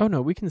 Oh,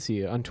 no, we can see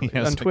it. On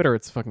Twitter,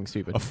 it's fucking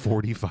stupid. A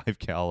 .45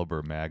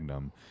 caliber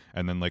Magnum,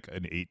 and then like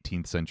an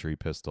 18th century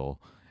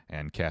pistol,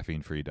 and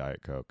caffeine-free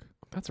Diet Coke.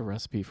 That's a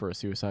recipe for a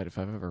suicide if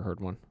I've ever heard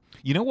one.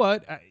 You know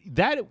what?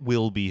 That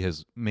will be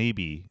his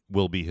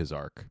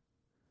arc.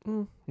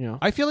 Yeah.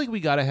 I feel like we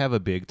got to have a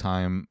big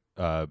time,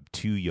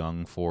 too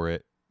young for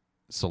it,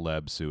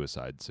 celeb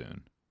suicide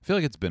soon. I feel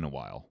like it's been a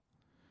while.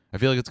 I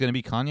feel like it's going to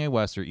be Kanye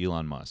West or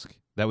Elon Musk.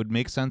 That would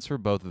make sense for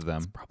both of them.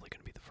 It's probably going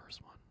to be the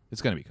first one.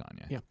 It's going to be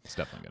Kanye. Yeah. It's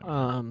definitely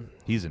going to be.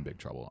 He's in big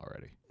trouble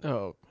already.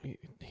 Oh,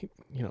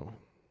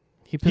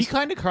 he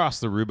kind of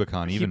crossed the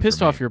Rubicon. He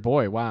pissed off your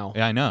boy. Wow.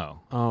 Yeah, I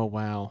know. Oh,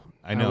 wow.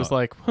 I know. I was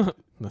like,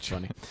 that's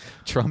funny.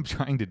 Trump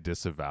trying to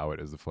disavow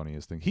it is the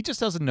funniest thing. He just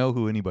doesn't know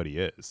who anybody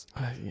is.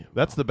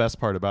 That's the best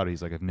part about it.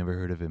 He's like, I've never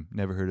heard of him.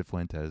 Never heard of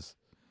Fuentes.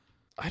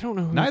 I don't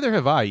know. Neither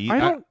have I.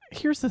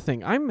 Here's the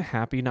thing. I'm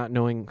happy not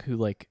knowing who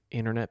like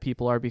internet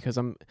people are because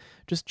I'm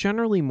just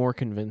generally more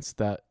convinced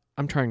that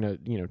I'm trying to,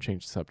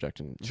 change the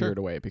subject and veer it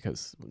away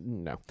because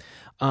no.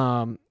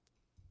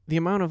 The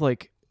amount of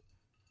like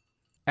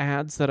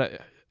ads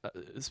that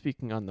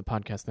speaking on the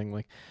podcast thing,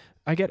 like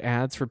I get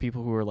ads for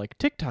people who are like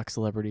TikTok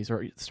celebrities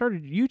or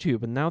started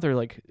YouTube and now they're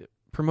like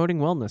promoting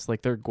wellness,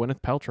 like they're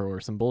Gwyneth Paltrow or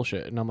some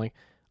bullshit. And I'm like,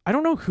 I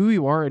don't know who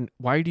you are and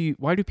why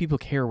do people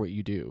care what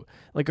you do?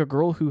 Like a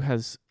girl who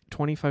has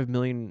 25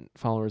 million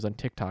followers on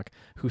TikTok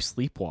who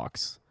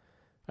sleepwalks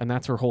and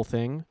that's her whole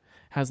thing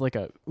has like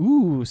a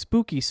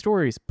spooky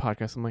stories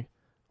podcast. I'm like,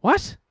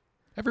 what?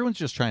 Everyone's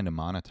just trying to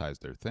monetize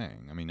their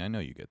thing. I mean, I know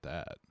you get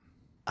that.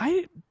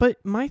 But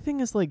my thing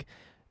is like,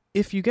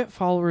 if you get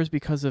followers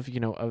because of,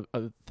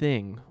 a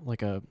thing,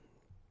 like a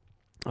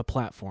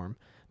platform,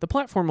 the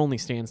platform only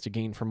stands to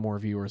gain from more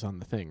viewers on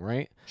the thing,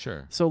 right?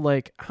 Sure. So,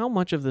 like, how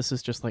much of this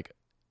is just like,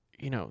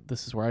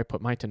 this is where I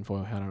put my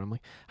tinfoil hat on. I'm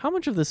like, how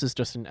much of this is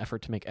just an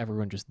effort to make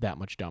everyone just that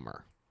much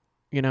dumber?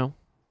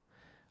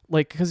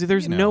 Like, because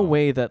there's no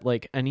way that,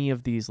 like, any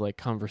of these, like,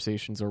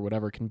 conversations or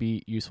whatever can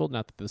be useful.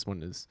 Not that this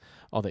one is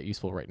all that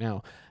useful right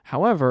now.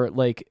 However,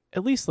 like,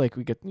 at least, like,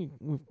 we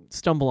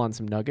stumble on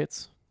some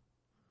nuggets.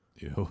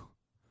 Ew.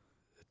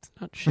 It's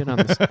not shit on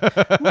the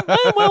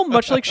street. Well,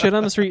 much like shit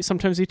on the street,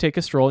 sometimes you take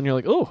a stroll and you're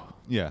like, oh.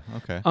 Yeah,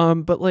 okay.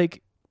 But,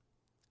 like,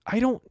 I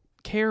don't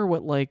care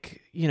what,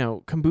 like,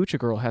 Kombucha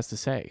Girl has to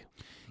say.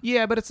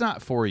 Yeah, but it's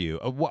not for you.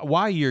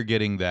 Why you're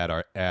getting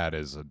that ad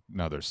is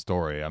another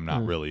story. I'm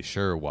not really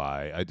sure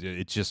why.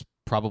 It's just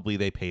probably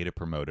they pay to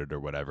promote it or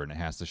whatever, and it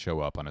has to show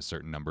up on a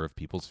certain number of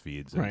people's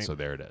feeds, and so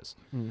there it is.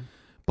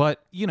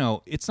 But,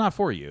 it's not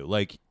for you.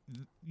 Like,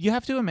 you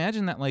have to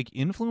imagine that, like,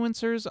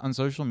 influencers on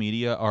social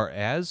media are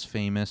as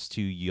famous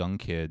to young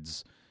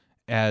kids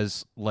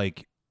as,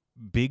 like,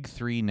 big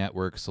three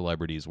network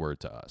celebrities were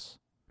to us.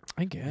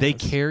 I guess. They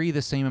carry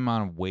the same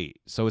amount of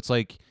weight. So it's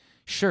like,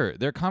 sure,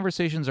 their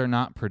conversations are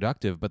not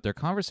productive, but their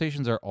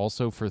conversations are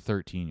also for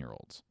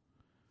 13-year-olds.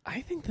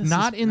 I think this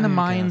not in the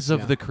minds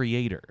of the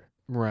creator.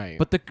 Right.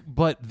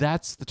 But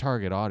that's the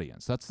target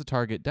audience. That's the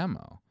target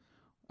demo.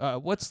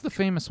 What's the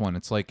famous one?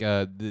 It's like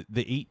the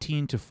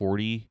 18 to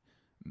 40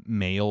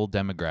 male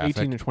demographic.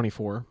 18 to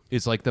 24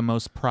 is like the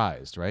most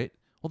prized, right?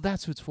 Well,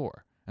 that's who it's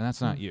for, and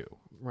that's not you.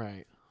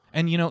 Right.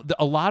 And,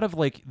 a lot of,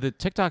 like, the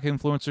TikTok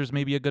influencers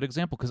may be a good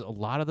example because a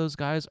lot of those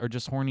guys are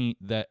just horny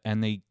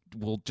and they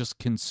will just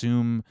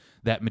consume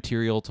that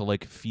material to,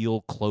 like,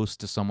 feel close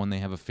to someone they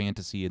have a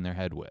fantasy in their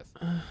head with.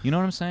 You know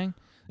what I'm saying?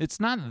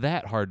 It's not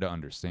that hard to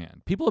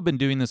understand. People have been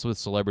doing this with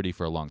celebrity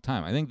for a long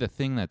time. I think the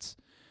thing that's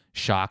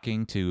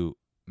shocking to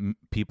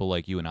people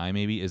like you and I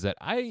maybe is that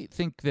I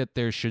think that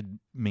there should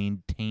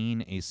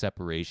maintain a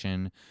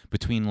separation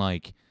between,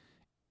 like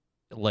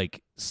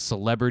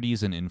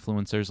celebrities and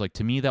influencers. Like,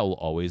 to me, that will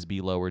always be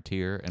lower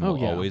tier and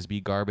will always be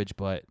garbage,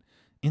 but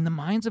in the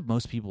minds of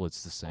most people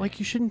it's the same. Like,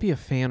 you shouldn't be a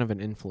fan of an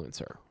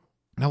influencer.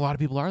 A lot of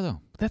people are, though.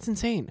 That's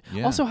insane.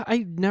 Yeah. Also,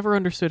 I never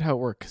understood how it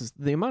worked because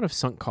the amount of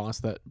sunk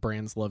cost that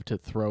brands love to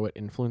throw at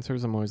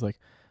influencers, I'm always like,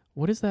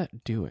 what is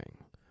that doing?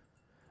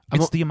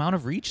 It's the amount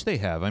of reach they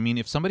have. I mean,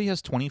 if somebody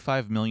has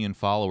 25 million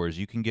followers,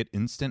 you can get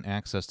instant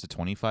access to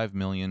 25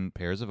 million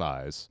pairs of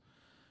eyes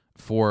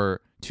for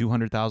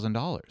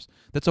 $200,000.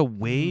 That's a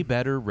way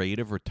better rate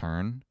of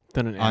return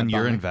than an ad on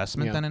your buy.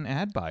 investment than an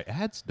ad buy.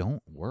 Ads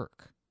don't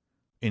work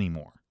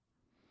anymore.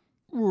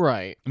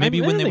 Right. Maybe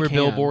when they were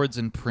billboards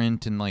and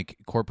print and, like,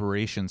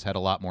 corporations had a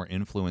lot more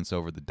influence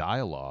over the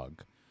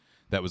dialogue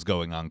that was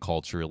going on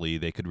culturally,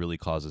 they could really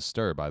cause a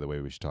stir. By the way,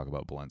 we should talk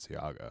about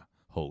Balenciaga.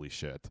 Holy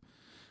shit.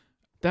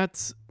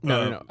 That's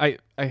no. I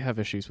have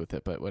issues with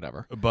it, but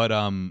whatever. But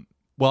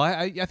well,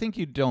 I think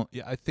you don't.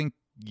 I think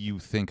you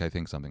think I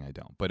think something I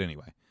don't. But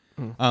anyway,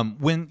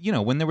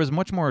 when there was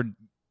much more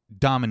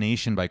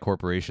domination by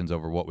corporations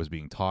over what was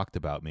being talked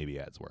about, maybe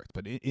ads worked.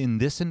 But in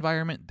this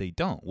environment, they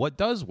don't. What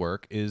does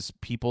work is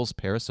people's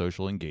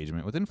parasocial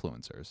engagement with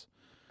influencers.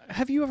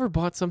 Have you ever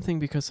bought something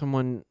because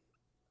someone...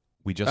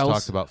 We just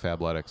talked about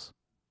Fabletics.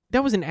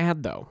 That was an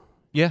ad, though.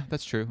 Yeah,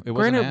 that's true. It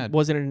was an ad.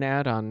 Wasn't an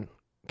ad on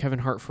Kevin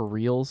Hart for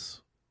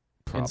Reels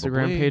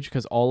Instagram page?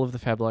 Because all of the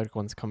Fabletic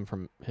ones come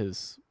from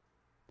his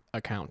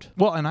account.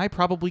 Well, and I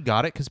probably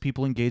got it because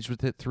people engaged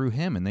with it through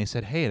him, and they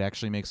said, hey, it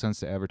actually makes sense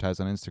to advertise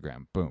on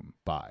Instagram. Boom,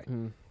 buy.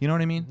 You know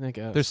what I mean? I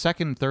guess. There's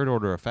second, third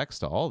order effects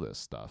to all this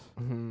stuff.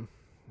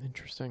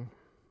 Interesting.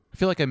 I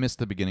feel like I missed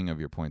the beginning of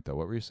your point, though.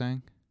 What were you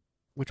saying?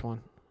 Which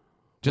one?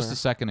 Just a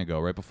second ago,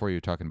 right before you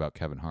were talking about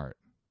Kevin Hart.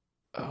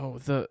 Oh,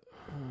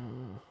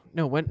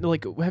 no, when,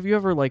 like, have you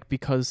ever, like,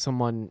 because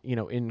someone, you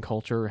know, in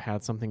culture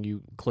had something,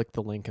 you clicked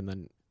the link and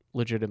then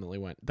legitimately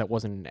went, that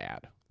wasn't an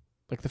ad.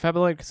 Like, the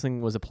Fabletics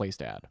thing was a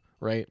placed ad,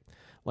 right?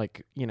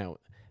 Like, you know,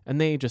 and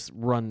they just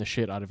run the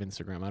shit out of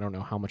Instagram. I don't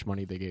know how much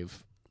money they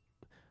gave,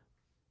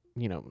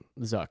 you know,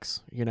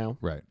 Zucks, you know?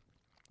 Right.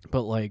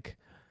 But, like,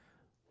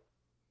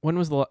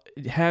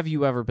 have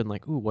you ever been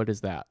like, ooh, what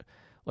is that?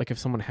 Like, if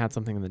someone had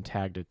something and then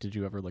tagged it, did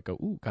you ever, like, go,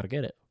 ooh, gotta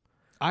get it?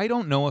 I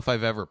don't know if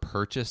I've ever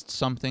purchased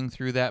something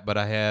through that, but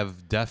I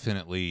have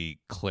definitely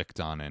clicked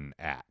on an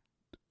ad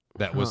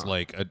that was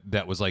like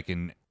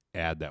an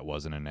ad that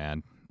wasn't an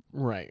ad.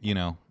 Right. You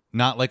know,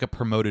 not like a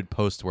promoted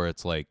post where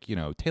it's like, you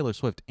know, Taylor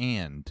Swift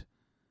and,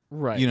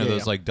 right. You know,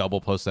 those like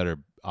double posts that are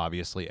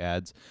obviously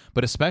ads.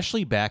 But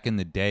especially back in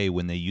the day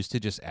when they used to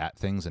just at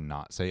things and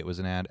not say it was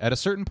an ad. At a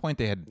certain point,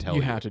 they had to tell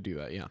you. You had to do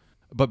that, yeah.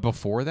 But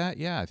before that,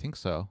 yeah, I think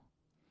so.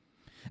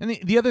 And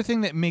the other thing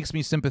that makes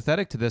me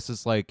sympathetic to this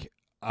is like,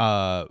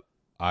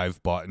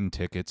 I've bought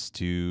tickets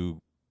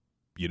to,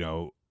 you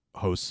know,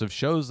 hosts of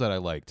shows that I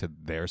like, to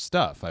their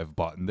stuff. I've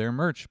bought their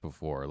merch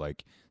before.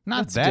 Like,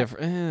 that's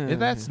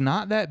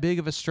not that big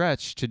of a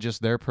stretch to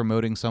just they're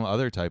promoting some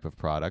other type of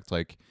product.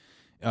 Like,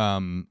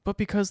 but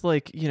because,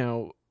 like, you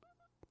know,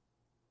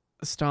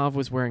 Stav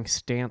was wearing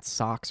Stance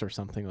socks or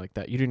something like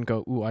that, you didn't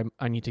go, ooh,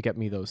 I need to get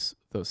me those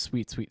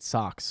sweet, sweet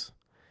socks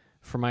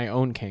for my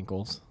own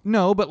cankles.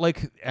 No, but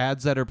like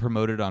ads that are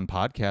promoted on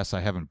podcasts, I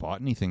haven't bought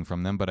anything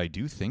from them, but I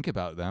do think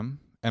about them.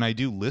 And I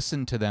do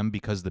listen to them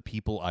because the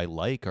people I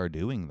like are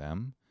doing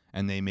them,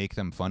 and they make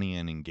them funny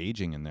and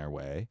engaging in their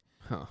way.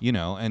 Huh. You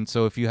know, and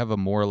so if you have a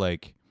more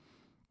like,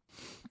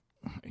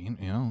 you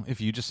know,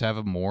 if you just have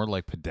a more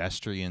like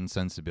pedestrian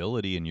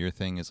sensibility and your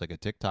thing is like a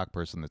TikTok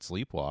person that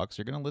sleepwalks,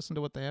 you're going to listen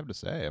to what they have to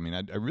say. I mean,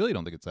 I really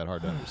don't think it's that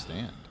hard to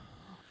understand.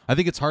 I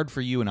think it's hard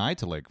for you and I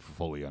to like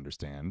fully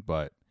understand,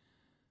 but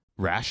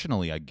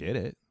rationally, I get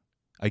it.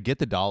 I get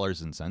the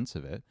dollars and cents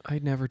of it. I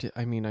never did.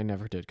 I mean, I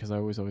never did because I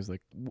was always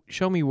like,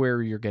 show me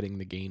where you're getting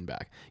the gain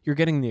back. You're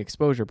getting the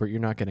exposure, but you're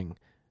not getting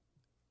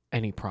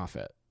any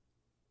profit.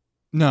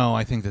 No,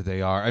 I think that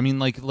they are. I mean,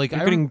 like you're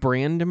getting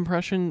brand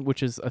impression,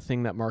 which is a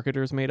thing that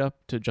marketers made up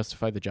to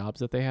justify the jobs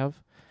that they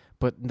have,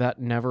 but that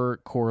never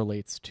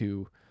correlates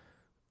to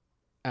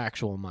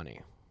actual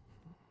money.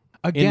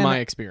 Again, in my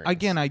experience.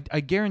 Again, I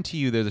guarantee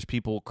you there's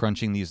people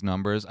crunching these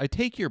numbers. I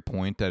take your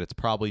point that it's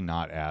probably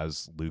not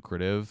as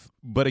lucrative.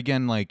 But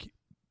again, like,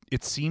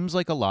 it seems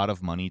like a lot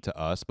of money to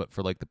us, but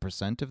for like the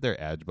percent of their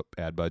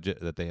ad budget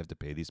that they have to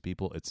pay these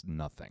people, it's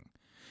nothing.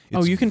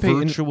 It's you can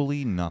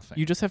virtually nothing.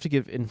 You just have to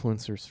give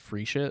influencers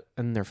free shit,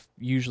 and they're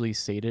usually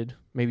sated,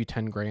 maybe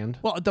 $10,000.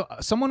 Well,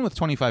 someone with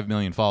 25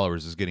 million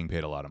followers is getting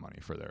paid a lot of money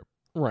for their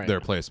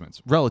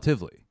placements,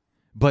 relatively.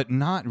 But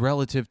not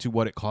relative to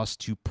what it costs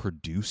to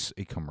produce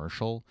a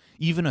commercial.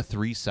 Even a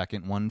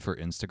 3-second one for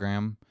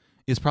Instagram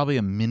is probably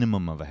a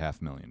minimum of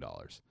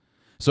 $500,000.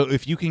 So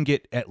if you can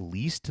get at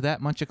least that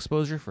much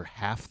exposure for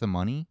half the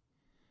money,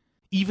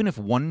 even if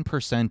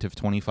 1% of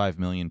 25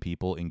 million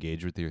people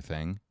engage with your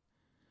thing,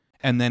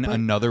 and then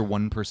another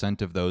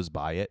 1% of those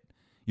buy it,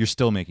 you're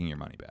still making your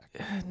money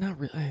back. Not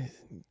really.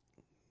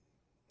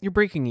 You're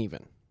breaking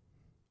even.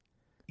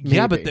 Maybe.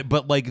 Yeah,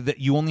 but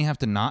you only have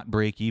to not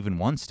break even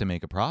once to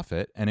make a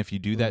profit, and if you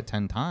do that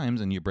 10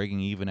 times and you're breaking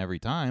even every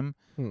time,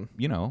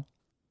 you know,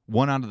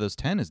 1 out of those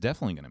 10 is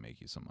definitely going to make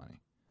you some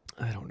money.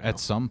 I don't know. At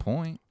some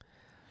point.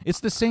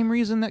 It's the same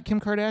reason that Kim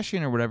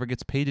Kardashian or whatever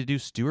gets paid to do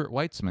Stuart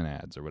Weitzman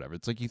ads or whatever.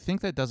 It's like you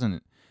think that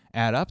doesn't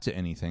add up to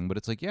anything, but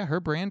it's like, yeah, her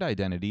brand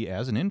identity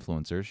as an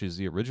influencer, she's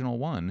the original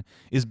one,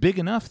 is big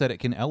enough that it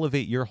can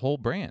elevate your whole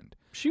brand.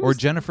 Or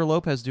Jennifer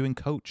Lopez doing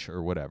Coach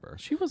or whatever.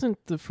 She wasn't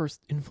the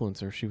first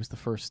influencer. She was the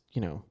first, you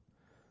know,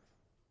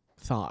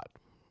 thought.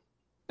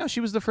 No,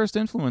 she was the first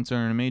influencer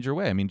in a major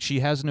way. I mean,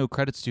 she has no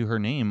credits to her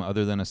name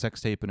other than a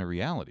sex tape and a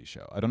reality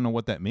show. I don't know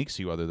what that makes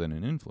you other than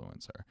an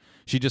influencer.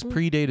 She just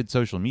predated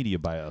social media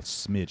by a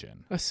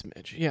smidgen. A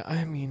smidge. Yeah,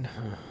 I mean,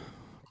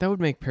 that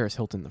would make Paris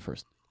Hilton the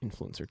first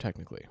influencer,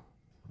 technically.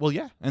 Well,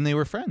 yeah, and they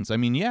were friends. I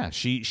mean, yeah,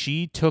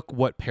 she took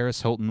what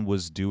Paris Hilton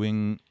was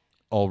doing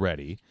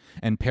already,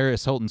 and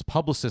Paris Hilton's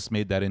publicist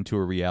made that into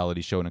a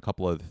reality show and a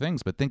couple other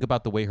things, but think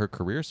about the way her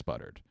career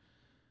sputtered.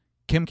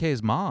 Kim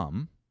K's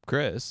mom,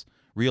 Kris,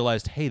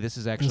 realized, hey, this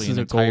is actually an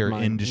entire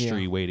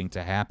industry waiting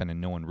to happen, and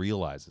no one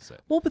realizes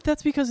it. Well, but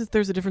that's because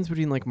there's a difference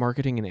between like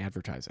marketing and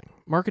advertising.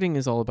 Marketing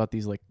is all about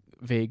these like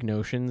vague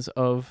notions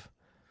of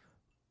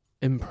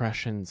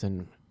impressions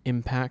and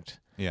impact.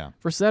 Yeah.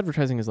 Versus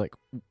advertising is like,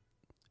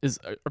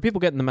 are people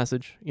getting the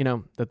message? You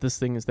know, that this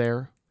thing is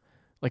there.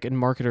 Like, and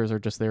marketers are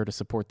just there to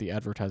support the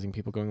advertising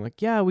people, going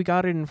like, yeah, we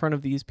got it in front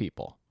of these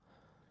people.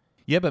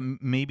 Yeah, but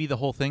maybe the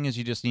whole thing is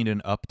you just need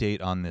an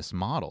update on this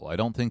model. I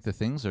don't think the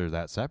things are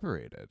that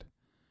separated.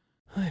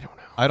 I don't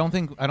know. I don't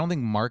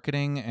think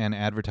marketing and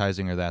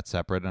advertising are that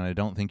separate, and I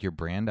don't think your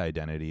brand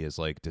identity is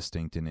like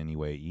distinct in any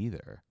way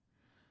either.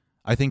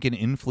 I think an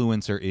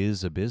influencer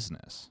is a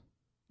business,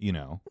 you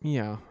know.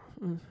 Yeah.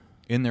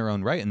 In their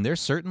own right, and they're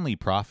certainly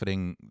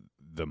profiting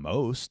the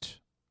most,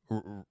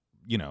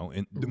 you know,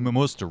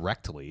 most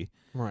directly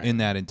in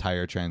that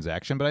entire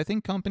transaction. But I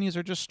think companies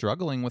are just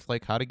struggling with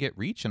like how to get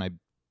reach, and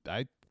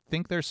I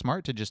think they're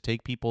smart to just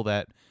take people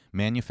that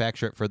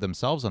manufacture it for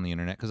themselves on the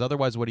internet, because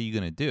otherwise what are you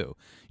going to do?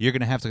 You're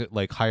going to have to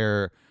like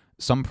hire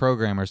some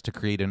programmers to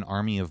create an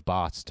army of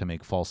bots to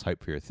make false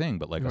hype for your thing,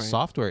 but like a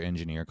software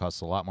engineer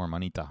costs a lot more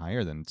money to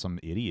hire than some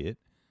idiot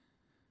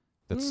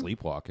that's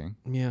sleepwalking.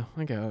 Yeah,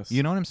 I guess.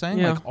 You know what I'm saying?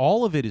 Yeah. Like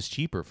all of it is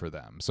cheaper for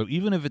them. So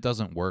even if it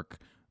doesn't work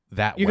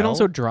that you can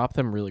also drop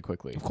them really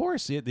quickly. Of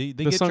course, they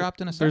get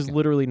dropped in a second. There's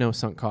literally no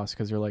sunk cost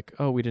because you're like,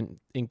 oh, we didn't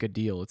ink a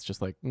deal. It's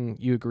just like,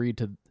 you agreed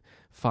to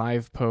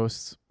 5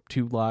 posts,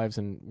 2 lives,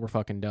 and we're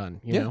fucking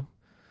done. You know?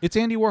 It's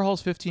Andy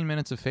Warhol's 15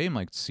 minutes of fame,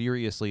 like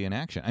seriously in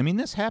action. I mean,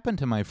 this happened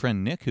to my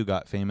friend Nick, who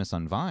got famous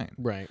on Vine.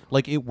 Right.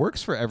 Like it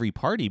works for every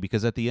party,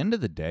 because at the end of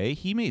the day,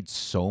 he made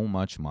so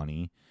much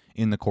money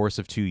in the course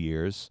of 2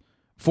 years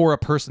for a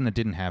person that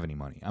didn't have any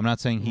money. I'm not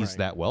saying he's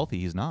that wealthy.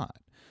 He's not.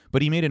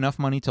 But he made enough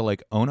money to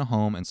like own a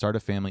home and start a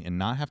family and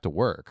not have to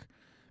work,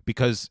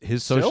 because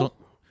his social... Still?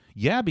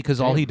 Yeah, because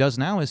all he does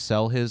now is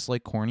sell his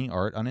like corny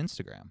art on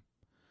Instagram.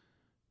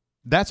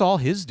 That's all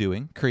his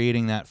doing,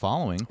 creating that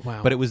following.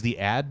 Wow. But it was the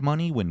ad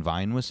money when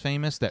Vine was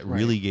famous that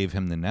really gave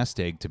him the nest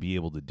egg to be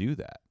able to do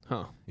that.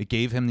 Huh. It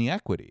gave him the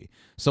equity.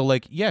 So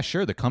like, yeah,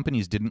 sure, the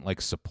companies didn't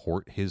like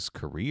support his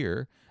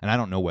career, and I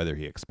don't know whether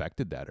he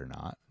expected that or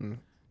not.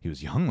 He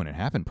was young when it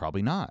happened,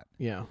 probably not.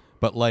 Yeah.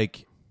 But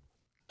like,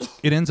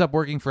 it ends up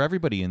working for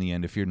everybody in the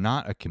end. If you're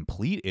not a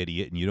complete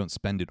idiot and you don't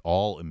spend it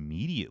all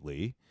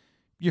immediately,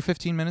 your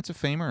 15 minutes of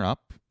fame are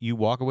up. You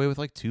walk away with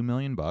like $2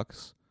 million.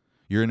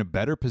 You're in a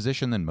better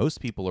position than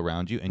most people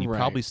around you, and you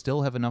probably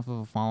still have enough of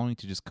a following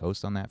to just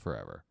coast on that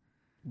forever.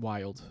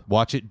 Wild.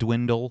 Watch it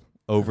dwindle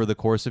over the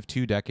course of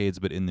 2 decades,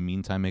 but in the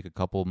meantime, make a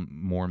couple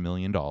more $1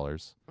 million.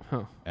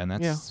 Huh. And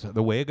that's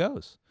the way it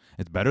goes.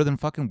 It's better than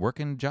fucking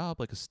working a job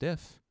like a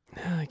stiff.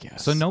 I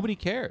guess. So nobody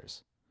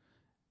cares.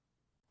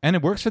 And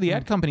it works for the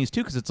ad companies,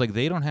 too, because it's like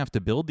they don't have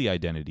to build the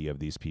identity of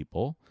these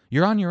people.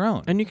 You're on your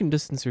own. And you can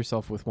distance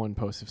yourself with one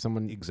post. If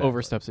someone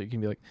oversteps it, you can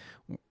be like,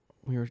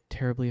 we were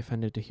terribly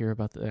offended to hear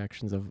about the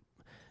actions of,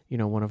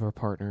 one of our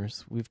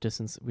partners.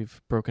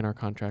 We've broken our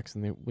contracts,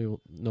 and we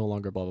will no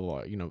longer blah,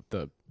 blah, blah.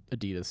 The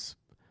Adidas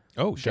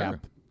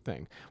Gap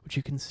thing, which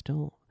you can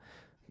still...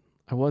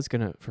 I was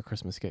going to, for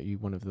Christmas, get you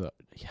one of the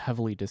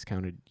heavily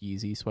discounted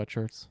Yeezy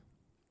sweatshirts,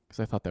 because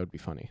I thought that would be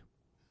funny.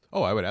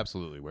 Oh, I would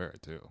absolutely wear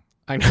it, too.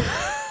 I know.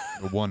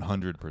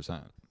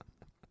 100%.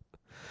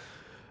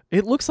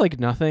 It looks like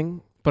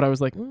nothing, but I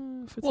was like,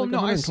 if it's like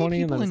 120, I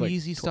see people and in then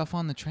Yeezy stuff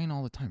on the train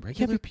all the time.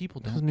 Regular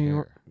people don't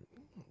care.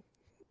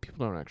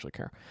 People don't actually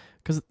care,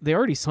 because they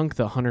already sunk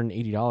the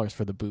 $180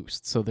 for the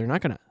Boost, so they're not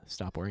going to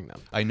stop wearing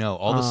them. I know.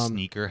 All the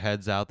sneaker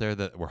heads out there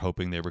that were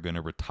hoping they were going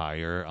to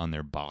retire on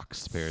their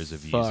boxed pairs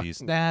of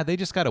Yeezys. Nah, they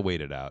just got to wait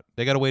it out.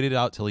 They got to wait it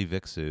out till he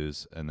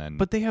Vixus, and then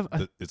but they have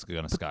it's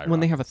going to skyrocket. When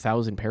they have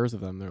 1,000 pairs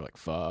of them, they're like,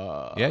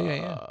 fuck.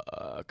 Yeah.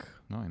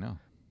 No, I know.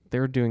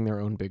 They're doing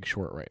their own Big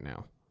Short right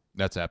now.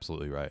 That's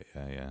absolutely right.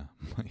 Yeah.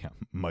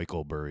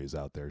 Michael Burry's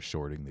out there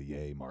shorting the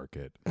Ye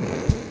market.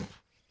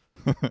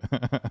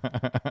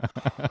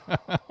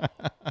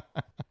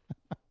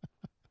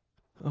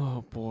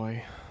 Oh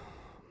boy.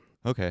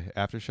 Okay,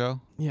 after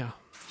show? Yeah.